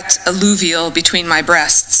 sweat alluvial between my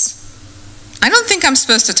breasts. I don't think I'm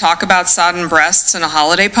supposed to talk about sodden breasts in a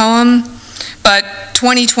holiday poem, but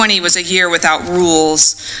 2020 was a year without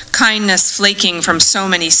rules, kindness flaking from so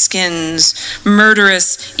many skins,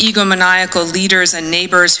 murderous, egomaniacal leaders and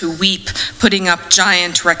neighbors who weep, putting up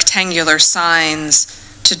giant rectangular signs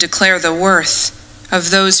to declare the worth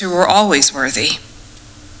of those who were always worthy.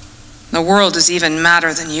 The world is even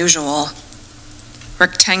madder than usual.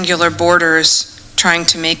 Rectangular borders trying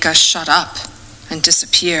to make us shut up and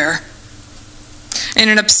disappear. In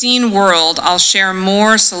an obscene world, I'll share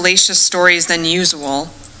more salacious stories than usual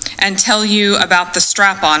and tell you about the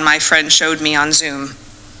strap-on my friend showed me on Zoom.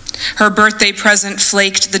 Her birthday present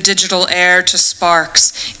flaked the digital air to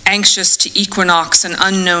sparks, anxious to equinox an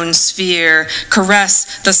unknown sphere,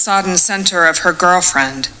 caress the sodden center of her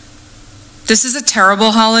girlfriend. This is a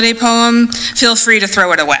terrible holiday poem. Feel free to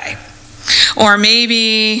throw it away. Or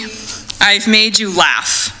maybe I've made you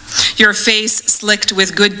laugh, your face slicked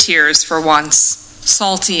with good tears for once,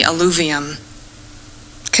 salty alluvium.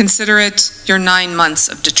 Consider it your 9 months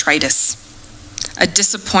of detritus, a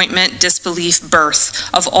disappointment, disbelief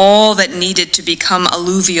birth of all that needed to become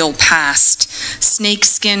alluvial past,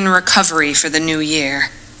 snakeskin recovery for the new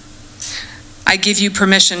year. I give you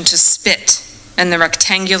permission to spit in the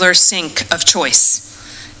rectangular sink of choice,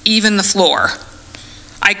 even the floor.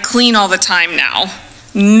 I clean all the time now.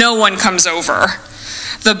 No one comes over.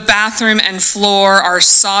 The bathroom and floor are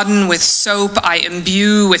sodden with soap I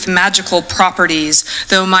imbue with magical properties,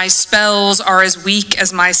 though my spells are as weak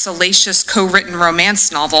as my salacious co-written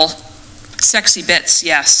romance novel. Sexy bits,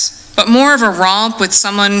 yes, but more of a romp with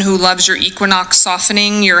someone who loves your equinox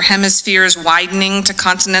softening, your hemispheres widening to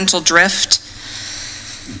continental drift.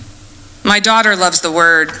 My daughter loves the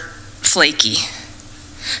word flaky.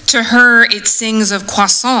 To her, it sings of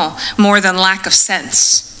croissant more than lack of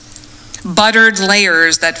sense. Buttered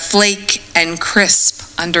layers that flake and crisp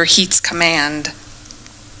under heat's command.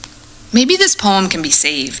 Maybe this poem can be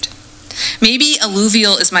saved. Maybe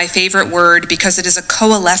alluvial is my favorite word because it is a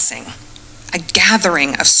coalescing, a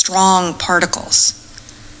gathering of strong particles.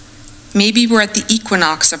 Maybe we're at the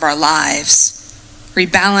equinox of our lives,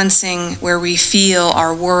 rebalancing where we feel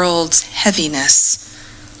our world's heaviness,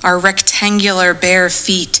 our rectangular bare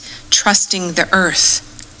feet trusting the earth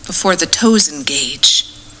before the toes engage.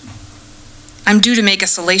 I'm due to make a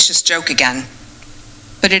salacious joke again,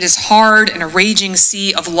 but it is hard in a raging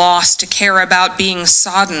sea of loss to care about being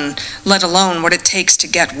sodden, let alone what it takes to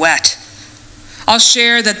get wet. I'll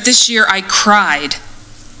share that this year I cried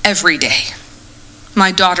every day.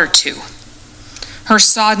 My daughter too. Her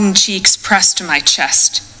sodden cheeks pressed to my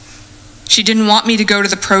chest. She didn't want me to go to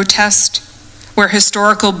the protest, where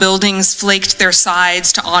historical buildings flaked their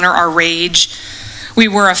sides to honor our rage. We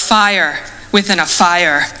were a fire within a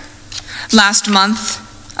fire. Last month,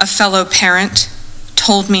 a fellow parent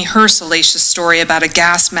told me her salacious story about a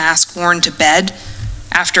gas mask worn to bed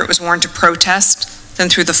after it was worn to protest, then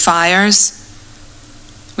through the fires.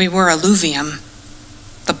 We were alluvium,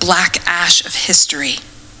 the black ash of history.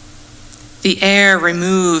 The air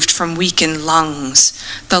removed from weakened lungs,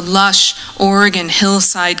 the lush Oregon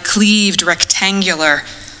hillside cleaved rectangular,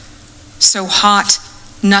 so hot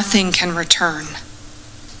nothing can return.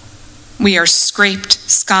 We are scraped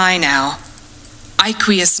sky now,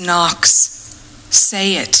 aqueous knocks.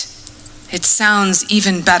 Say it. It sounds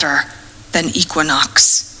even better than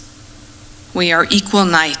equinox. We are equal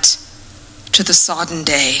night to the sodden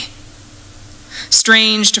day.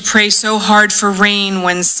 Strange to pray so hard for rain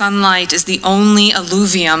when sunlight is the only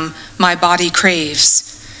alluvium my body craves.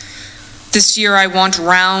 This year I want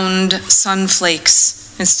round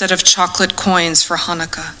sunflakes instead of chocolate coins for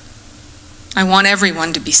Hanukkah. I want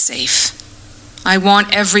everyone to be safe. I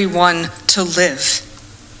want everyone to live.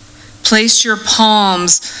 Place your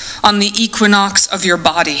palms on the equinox of your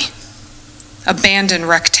body. Abandon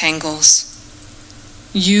rectangles.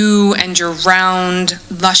 You and your round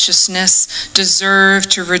lusciousness deserve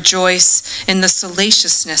to rejoice in the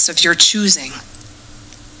salaciousness of your choosing.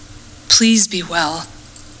 Please be well.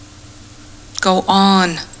 Go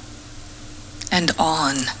on and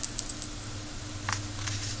on.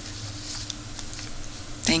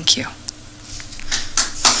 Thank you.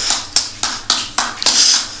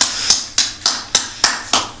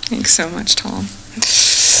 Thanks so much, Tom.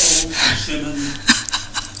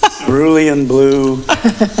 Cerulean blue,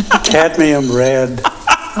 cadmium red.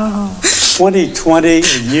 2020, a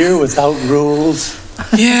year without rules.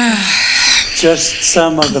 Yeah. Just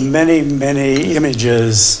some of the many, many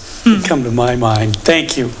images that come to my mind.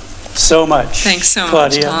 Thank you so much. Thanks so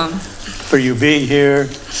Claudia, much, Tom. for you being here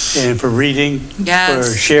and for reading, Yes. for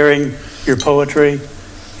sharing your poetry.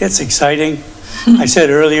 It's exciting. I said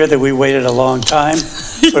earlier that we waited a long time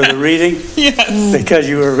for the reading. Yes. Because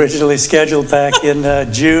you were originally scheduled back in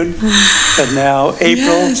June, but now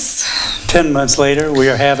April, Yes. 10 months later, we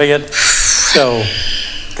are having it. So,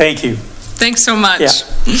 thank you. Thanks so much. Yeah.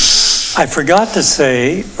 I forgot to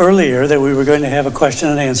say earlier that we were going to have a question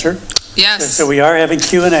and answer. Yes. So we are having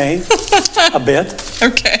Q&A a bit.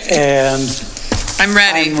 Okay. And I'm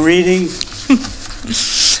ready. I'm reading.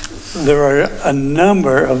 There are a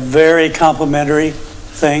number of very complimentary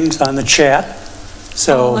things on the chat.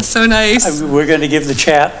 So, that's so nice. We're going to give the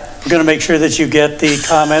chat, we're going to make sure that you get the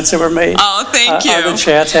comments that were made. Oh, thank you. On the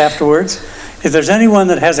chats afterwards. If there's anyone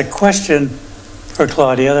that has a question for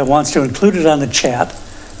Claudia that wants to include it on the chat,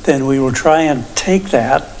 then we will try and take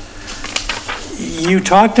that. You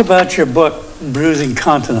talked about your book, Bruising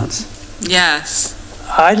Continents. Yes.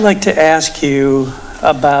 I'd like to ask you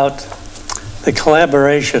about the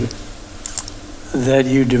collaboration that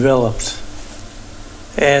you developed.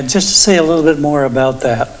 And just to say a little bit more about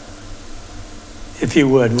that, if you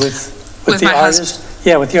would, with the my artist. husband?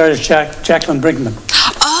 Yeah, with the artist Jacqueline Brinkman.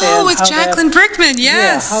 Oh, And with how Jacqueline Brickman,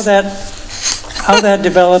 yes. Yeah, how that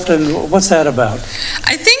developed and what's that about?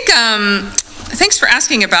 I think, thanks for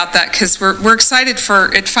asking about that, because we're excited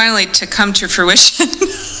for it finally to come to fruition.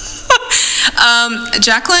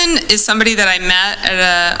 Jacqueline is somebody that I met at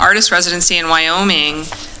an artist residency in Wyoming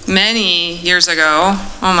many years ago.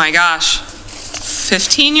 Oh my gosh,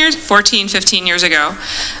 15 years ago.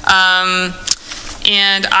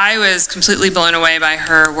 And I was completely blown away by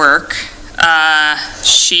her work.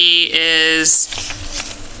 She is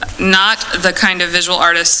not the kind of visual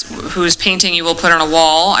artist whose painting you will put on a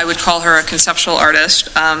wall. I would call her a conceptual artist.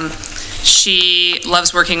 She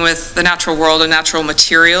loves working with the natural world and natural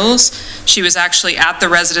materials. She was actually at the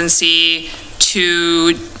residency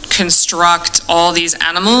to construct all these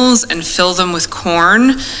animals and fill them with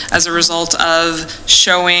corn as a result of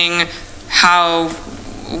showing how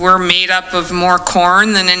we're made up of more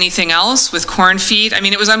corn than anything else with corn feed. I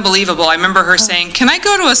mean, it was unbelievable. I remember her saying, "Can I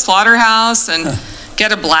go to a slaughterhouse and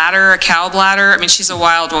get a bladder, a cow bladder?" I mean, she's a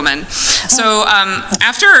wild woman. So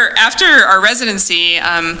after our residency,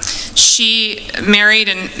 she married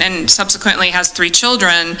and subsequently has 3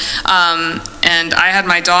 children, and I had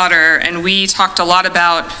my daughter, and we talked a lot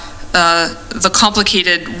about the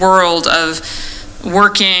complicated world of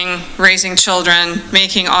working, raising children,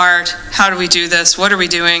 making art. How do we do this? What are we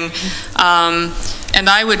doing? And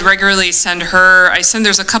I would regularly send her,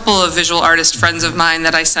 there's a couple of visual artist friends of mine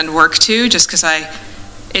that I send work to just because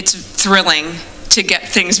it's thrilling to get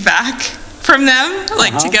things back from them,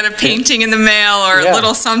 like to get a painting in the mail or a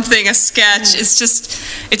little something, a sketch.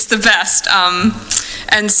 It's the best.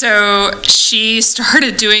 And so she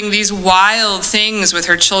started doing these wild things with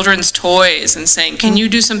her children's toys and saying, can you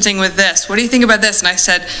do something with this? What do you think about this? And I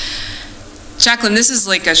said, Jacqueline, this is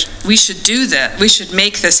like we should do that. We should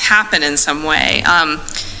make this happen in some way.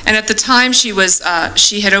 And at the time, she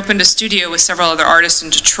had opened a studio with several other artists in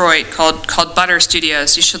Detroit called Butter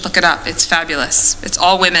Studios. You should look it up. It's fabulous. It's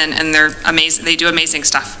all women, and they're amazing. They do amazing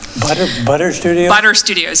stuff. Butter Studios? Butter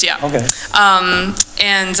Studios, yeah. Okay.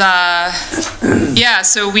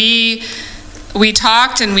 So we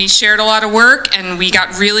talked and we shared a lot of work, and we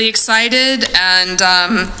got really excited. And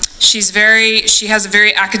she has a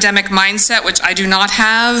very academic mindset, which I do not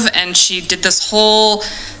have. And she did this whole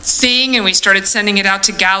thing, and we started sending it out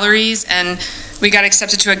to galleries, and we got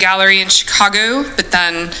accepted to a gallery in Chicago, but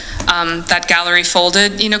then that gallery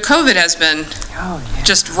folded. You know, COVID has been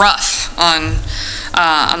just rough on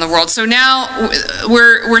the world. So now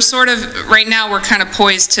we're sort of, right now we're kind of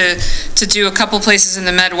poised to do a couple places in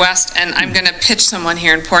the Midwest, and I'm going to pitch someone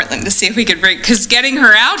here in Portland to see if we could bring, because getting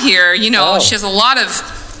her out here, you know, she has a lot of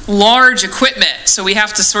large equipment, so we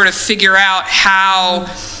have to sort of figure out how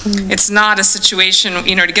it's not a situation,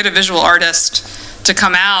 you know, to get a visual artist to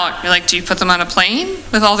come out, you're like, do you put them on a plane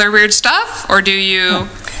with all their weird stuff, or do you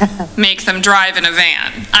make them drive in a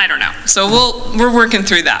van? I don't know. So we're working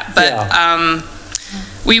through that, but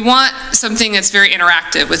we want something that's very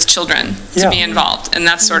interactive with children to be involved, and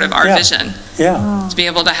that's sort of our vision. To be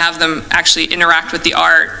able to have them actually interact with the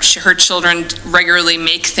art. Her children regularly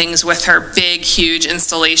make things with her, big, huge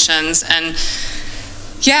installations, and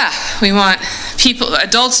we want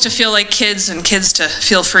adults to feel like kids, and kids to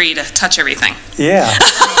feel free to touch everything.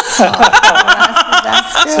 So,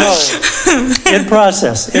 in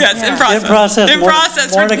process. Yes, in process. In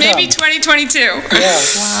process. More maybe 2022.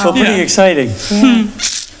 Well, pretty exciting.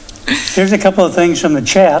 Here's a couple of things from the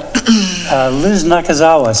chat. Liz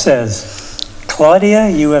Nakazawa says, Claudia,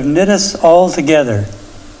 you have knit us all together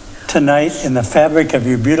tonight in the fabric of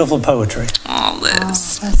your beautiful poetry. Oh,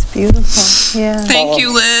 Liz. Oh, that's beautiful. Yeah. Thank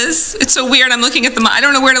you, Liz. It's so weird. I'm looking at I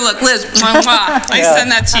don't know where to look. Liz, I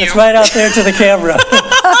send that to you. It's right out there to the camera.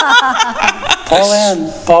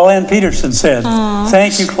 Paul Ann Peterson said,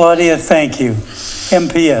 thank you, Claudia, thank you,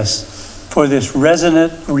 MPS, for this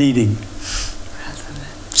resonant reading.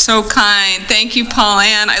 So kind. Thank you, Paul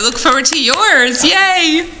Ann. I look forward to yours.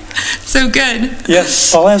 Yay. So good.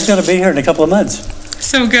 Yes, Paul Ann's going to be here in a couple of months.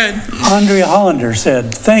 So good. Andrea Hollander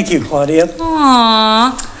said, thank you, Claudia.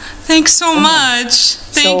 Aw, thanks so much.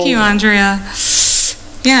 Thank you, Andrea.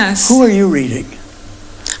 Yes. Who are you reading?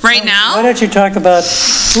 Right now? Why don't you talk about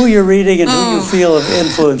who you're reading and who you feel have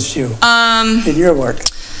influenced you in your work?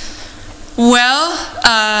 Well,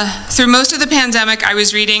 through most of the pandemic, I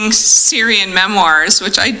was reading Syrian memoirs,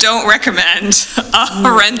 which I don't recommend.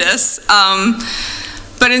 Horrendous.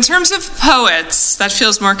 But in terms of poets, that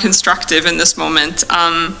feels more constructive in this moment.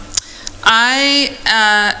 I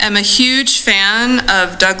am a huge fan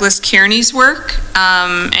of Douglas Kearney's work,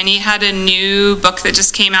 and he had a new book that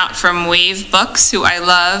just came out from Wave Books, who I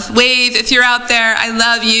love. Wave, if you're out there, I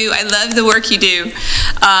love you. I love the work you do.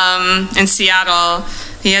 In Seattle,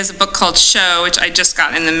 he has a book called Show, which I just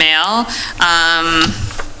got in the mail.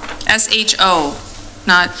 S-H-O,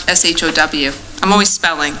 not S-H-O-W. I'm always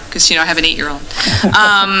spelling, because, you know, I have an 8-year-old.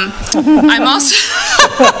 I'm also,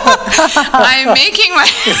 I'm making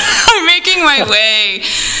my way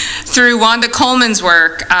through Wanda Coleman's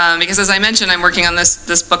work, because as I mentioned, I'm working on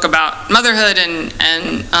this book about motherhood and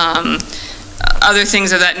other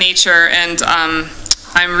things of that nature, and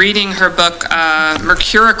I'm reading her book,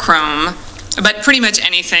 Mercurochrome, but pretty much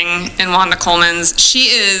anything in Wanda Coleman's. She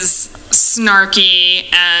is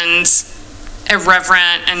snarky and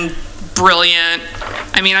irreverent and brilliant.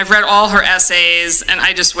 I mean, I've read all her essays, and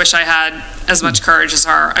I just wish I had as much courage as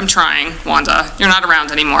her. I'm trying, Wanda. You're not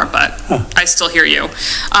around anymore, but I still hear you.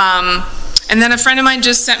 And then a friend of mine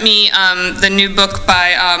just sent me the new book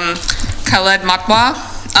by Khaled Matwa,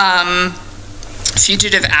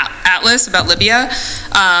 Fugitive Atlas, about Libya.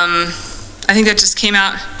 I think that just came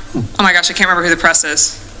out. Oh my gosh, I can't remember who the press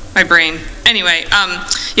is. My brain. Anyway,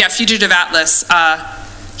 yeah, Fugitive Atlas.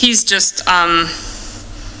 He's just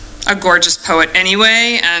a gorgeous poet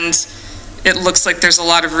anyway, and it looks like there's a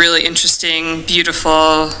lot of really interesting,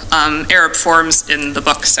 beautiful Arab forms in the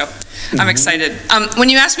book, so I'm excited. When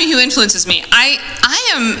you ask me who influences me,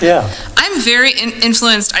 I'm very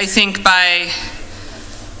influenced, I think, by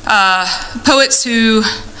poets who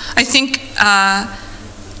I think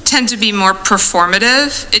tend to be more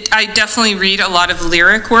performative. I definitely read a lot of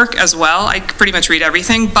lyric work as well. I pretty much read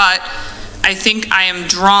everything, but I think I am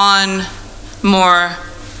drawn more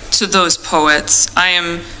to those poets.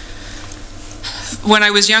 When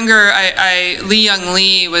I was younger, Lee Young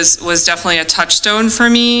Lee was definitely a touchstone for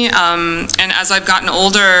me, and as I've gotten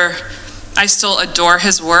older, I still adore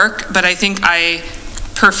his work, but I think I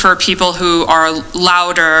prefer people who are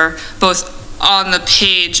louder, both on the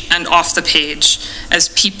page and off the page as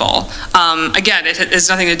people. Again, it has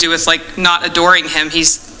nothing to do with like not adoring him.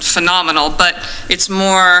 He's phenomenal, but it's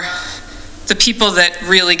more the people that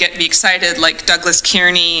really get me excited, like Douglas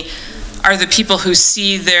Kearney, are the people who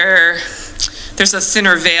see there's a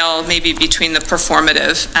thinner veil maybe between the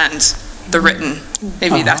performative and the written.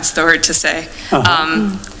 Maybe that's the word to say.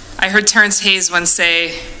 I heard Terrence Hayes once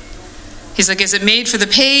say, he's like, is it made for the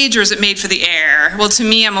page or is it made for the air? Well, to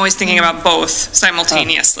me, I'm always thinking about both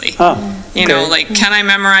simultaneoly. You know, like, can I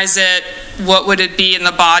memorize it? What would it be in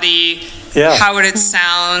the body? How would it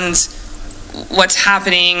sound? What's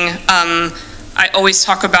happening? I always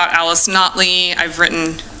talk about Alice Notley. I've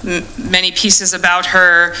written many pieces about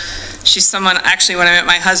her. She's someone, actually, when I met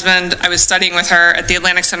my husband, I was studying with her at the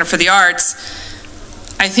Atlantic Center for the Arts.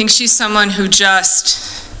 I think she's someone who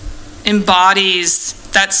just embodies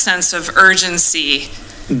that sense of urgency.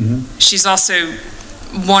 She's also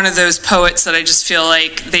one of those poets that I just feel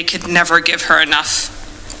like they could never give her enough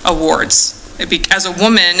awards. As a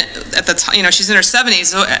woman at the time, you know, she's in her 70s,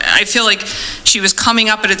 so I feel like she was coming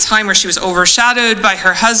up at a time where she was overshadowed by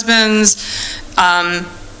her husbands.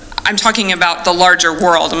 I'm talking about the larger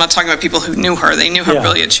world. I'm not talking about people who knew her. They knew how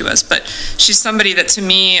brilliant she was, but she's somebody that to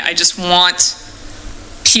me, I just want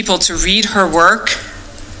people to read her work.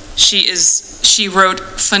 She wrote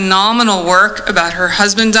phenomenal work about her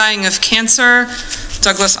husband dying of cancer,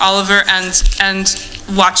 Douglas Oliver, and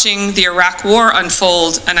watching the Iraq War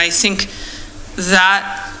unfold. And I think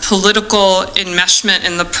that political enmeshment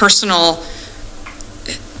in the personal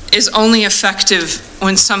is only effective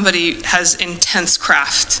when somebody has intense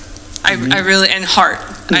craft. I really, and heart.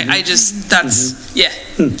 I just, that's,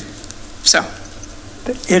 So.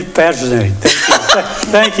 It's fascinating.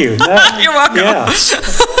 Thank you. You're welcome.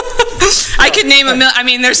 I could name a million. I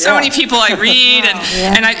mean, there's so many people I read,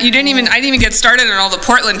 and I didn't even get started on all the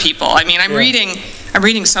Portland people. I mean, I'm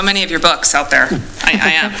reading so many of your books out there.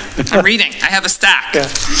 I am. I'm reading. I have a stack.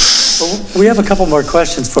 Well, we have a couple more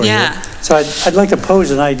questions for you. So I'd like to pose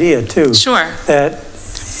an idea too. Sure. That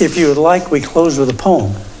if you would like, we close with a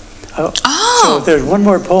poem. So if there's one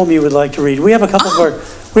more poem you would like to read, we have a couple more.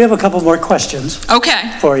 We have a couple more questions.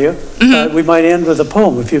 For you. We might end with a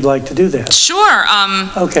poem if you'd like to do that. Sure.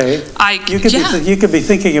 Okay. You could be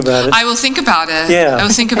thinking about it. I will think about it. I will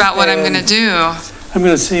think about what I'm going to do. I'm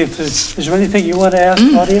going to see if is there anything you want to ask,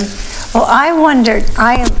 Claudia? Well, I wondered.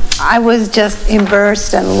 I was just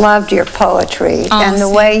immersed and loved your poetry and the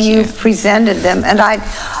way you presented them, and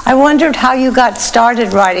I wondered how you got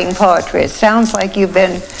started writing poetry. It sounds like it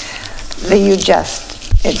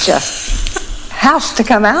just has to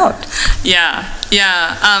come out.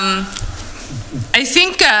 I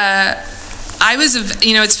think I was,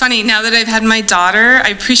 it's funny, now that I've had my daughter, I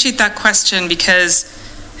appreciate that question because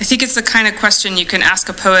I think it's the kind of question you can ask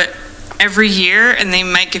a poet every year and they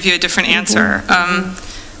might give you a different answer.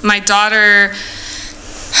 My daughter,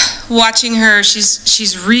 watching her,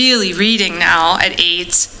 she's really reading now at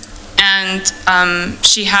 8. And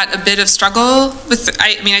she had a bit of struggle with,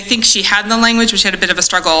 I think she had the language, but she had a bit of a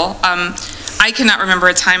struggle. I cannot remember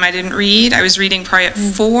a time I didn't read. I was reading probably at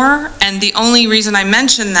 4, and the only reason I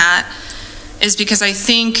mention that is because I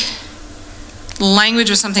think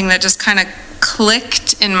language was something that just kind of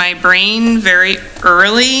clicked in my brain very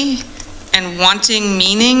early, and wanting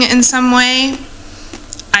meaning in some way.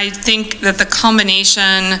 I think that the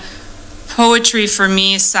combination, poetry for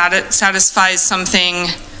me satisfies something.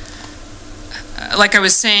 Like I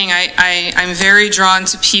was saying, I'm very drawn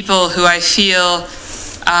to people who I feel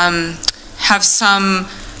have some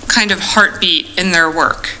kind of heartbeat in their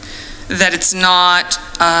work. That it's not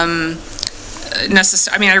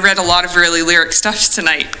necessary. I read a lot of really lyric stuff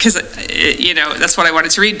tonight because, that's what I wanted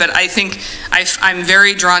to read. But I think I'm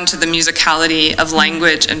very drawn to the musicality of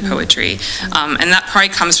language and poetry. And that probably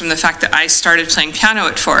comes from the fact that I started playing piano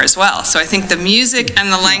at 4 as well. So I think the music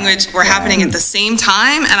and the language were happening at the same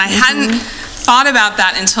time. And I hadn't thought about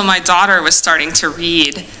that until my daughter was starting to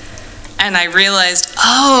read. And I realized,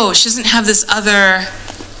 she doesn't have this other,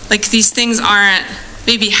 like these things aren't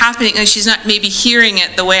maybe happening, like she's not maybe hearing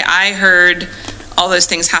it the way I heard all those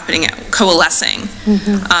things happening, coalescing.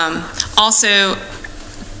 Also,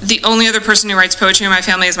 the only other person who writes poetry in my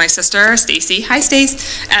family is my sister, Stacy. Hi,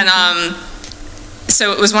 Stace. And so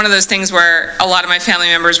so it was one of those things where a lot of my family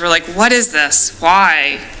members were like, what is this?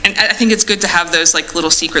 Why? And I think it's good to have those like little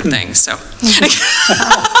secret things, so.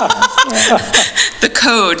 The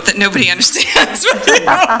code that nobody understands.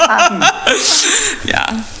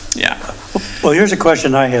 Yeah. Well, here's a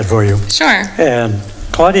question I had for you. Sure. And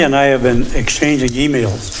Claudia and I have been exchanging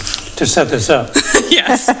emails to set this up.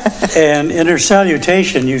 Yes. And in her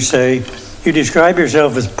salutation, you say, you describe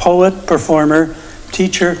yourself as poet, performer,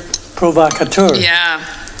 teacher, provocateur. Yeah,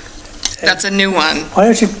 that's a new one. Why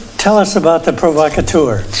don't you tell us about the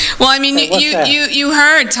provocateur? Well, I mean, you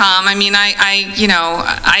heard, Tom. I mean,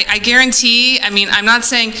 I guarantee, I mean, I'm not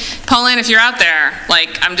saying, Pauline, if you're out there,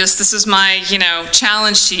 like, this is my,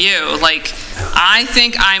 challenge to you. Like, I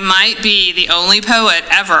think I might be the only poet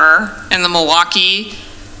ever in the Milwaukie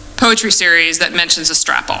poetry series that mentions a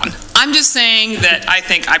strap-on. I'm just saying that I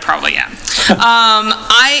think I probably am.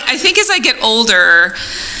 I think as I get older,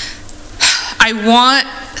 I want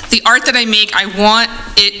the art that I make, I want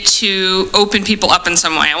it to open people up in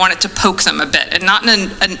some way. I want it to poke them a bit, and not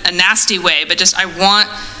in a nasty way, but just I want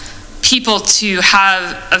people to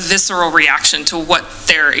have a visceral reaction to what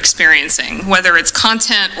they're experiencing, whether it's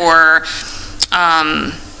content or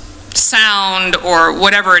sound or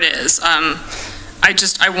whatever it is.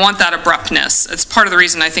 I want that abruptness. It's part of the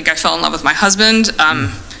reason I think I fell in love with my husband.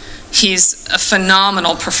 He's a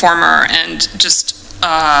phenomenal performer and just,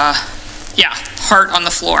 heart on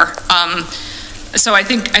the floor. So I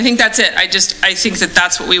think that's it. I think that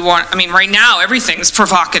that's what we want. I mean, right now everything's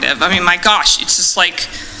provocative. I mean, my gosh, it's just like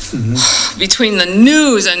between the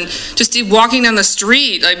news and just walking down the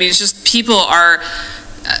street. I mean, it's just people are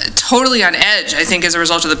totally on edge, I think, as a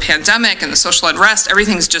result of the pandemic and the social unrest.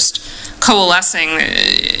 Everything's just coalescing.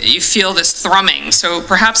 You feel this thrumming. So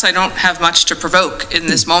perhaps I don't have much to provoke in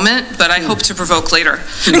this moment, but I hope to provoke later.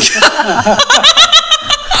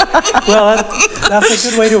 Well, that's a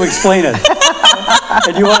good way to explain it.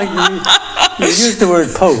 And you use the word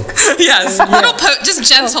poke. Yes, little just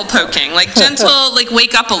gentle poking, like gentle, like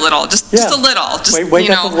wake up a little, just a little, just wake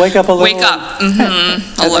up a little. Wake up, a little.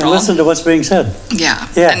 And listen to what's being said. Yeah.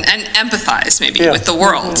 And empathize maybe with the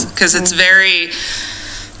world, because it's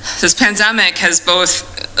this pandemic has both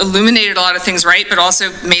illuminated a lot of things, right, but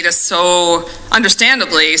also made us so,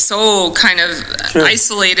 understandably, so kind of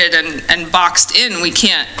isolated and boxed in. We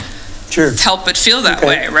can't help but feel that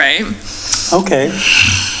way, right? Okay.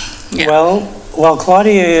 Yeah. Well, while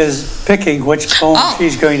Claudia is picking which poem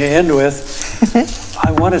she's going to end with,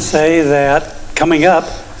 I want to say that coming up,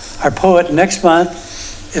 our poet next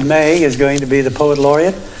month in May is going to be the Poet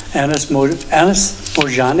Laureate, Anis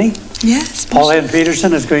Mojani. Yes. Pauline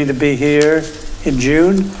Peterson is going to be here in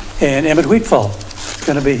June, and Emmett Wheatfall is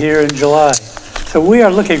going to be here in July. So we are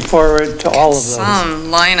looking forward to all of those. Some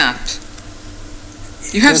lineup.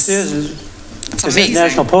 You have. This is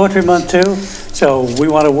National Poetry Month too, so we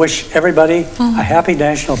want to wish everybody a happy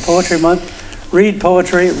National Poetry Month. Read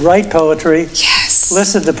poetry, write poetry,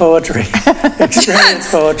 listen to poetry, experience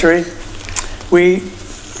poetry.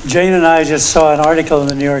 Jane and I just saw an article in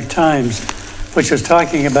the New York Times which was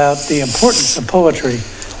talking about the importance of poetry.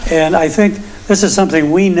 And I think this is something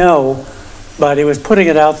we know, but it was putting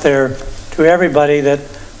it out there to everybody that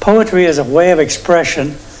poetry is a way of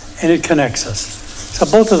expression and it connects us. So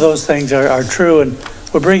both of those things are true, and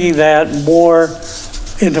we're bringing that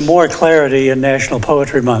into more clarity in National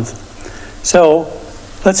Poetry Month. So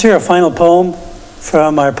let's hear a final poem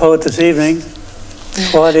from our poet this evening,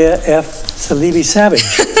 Claudia F. Saleeby Savage.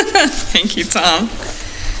 Thank you, Tom.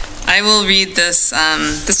 I will read this.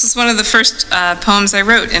 This was one of the first poems I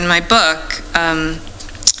wrote in my book. I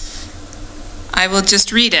will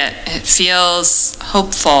just read it. It feels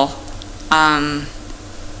hopeful,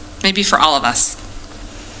 maybe for all of us.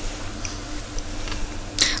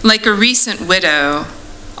 Like a recent widow,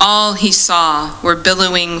 all he saw were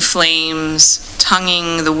billowing flames,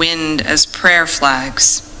 tonguing the wind as prayer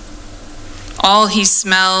flags. All he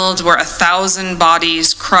smelled were 1,000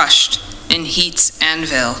 bodies crushed in heat's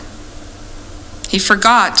anvil. He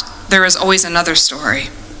forgot there is always another story.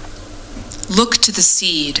 Look to the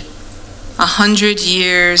seed, 100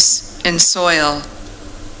 years in soil,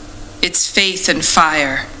 its faith and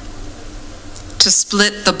fire, to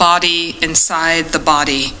split the body inside the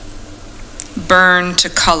body, burn to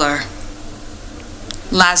color,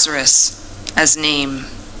 Lazarus as name.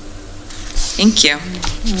 Thank you.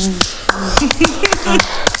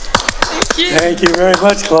 Thank you very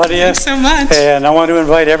much, Claudia. Thanks so much. And I want to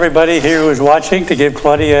invite everybody here who is watching to give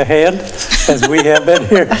Claudia a hand, as we have been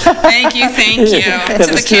here. Thank you. To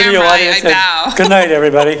the camera, I bow. Good night,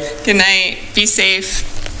 everybody. Good night. Be safe.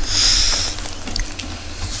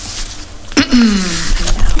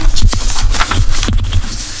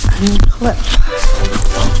 New clip.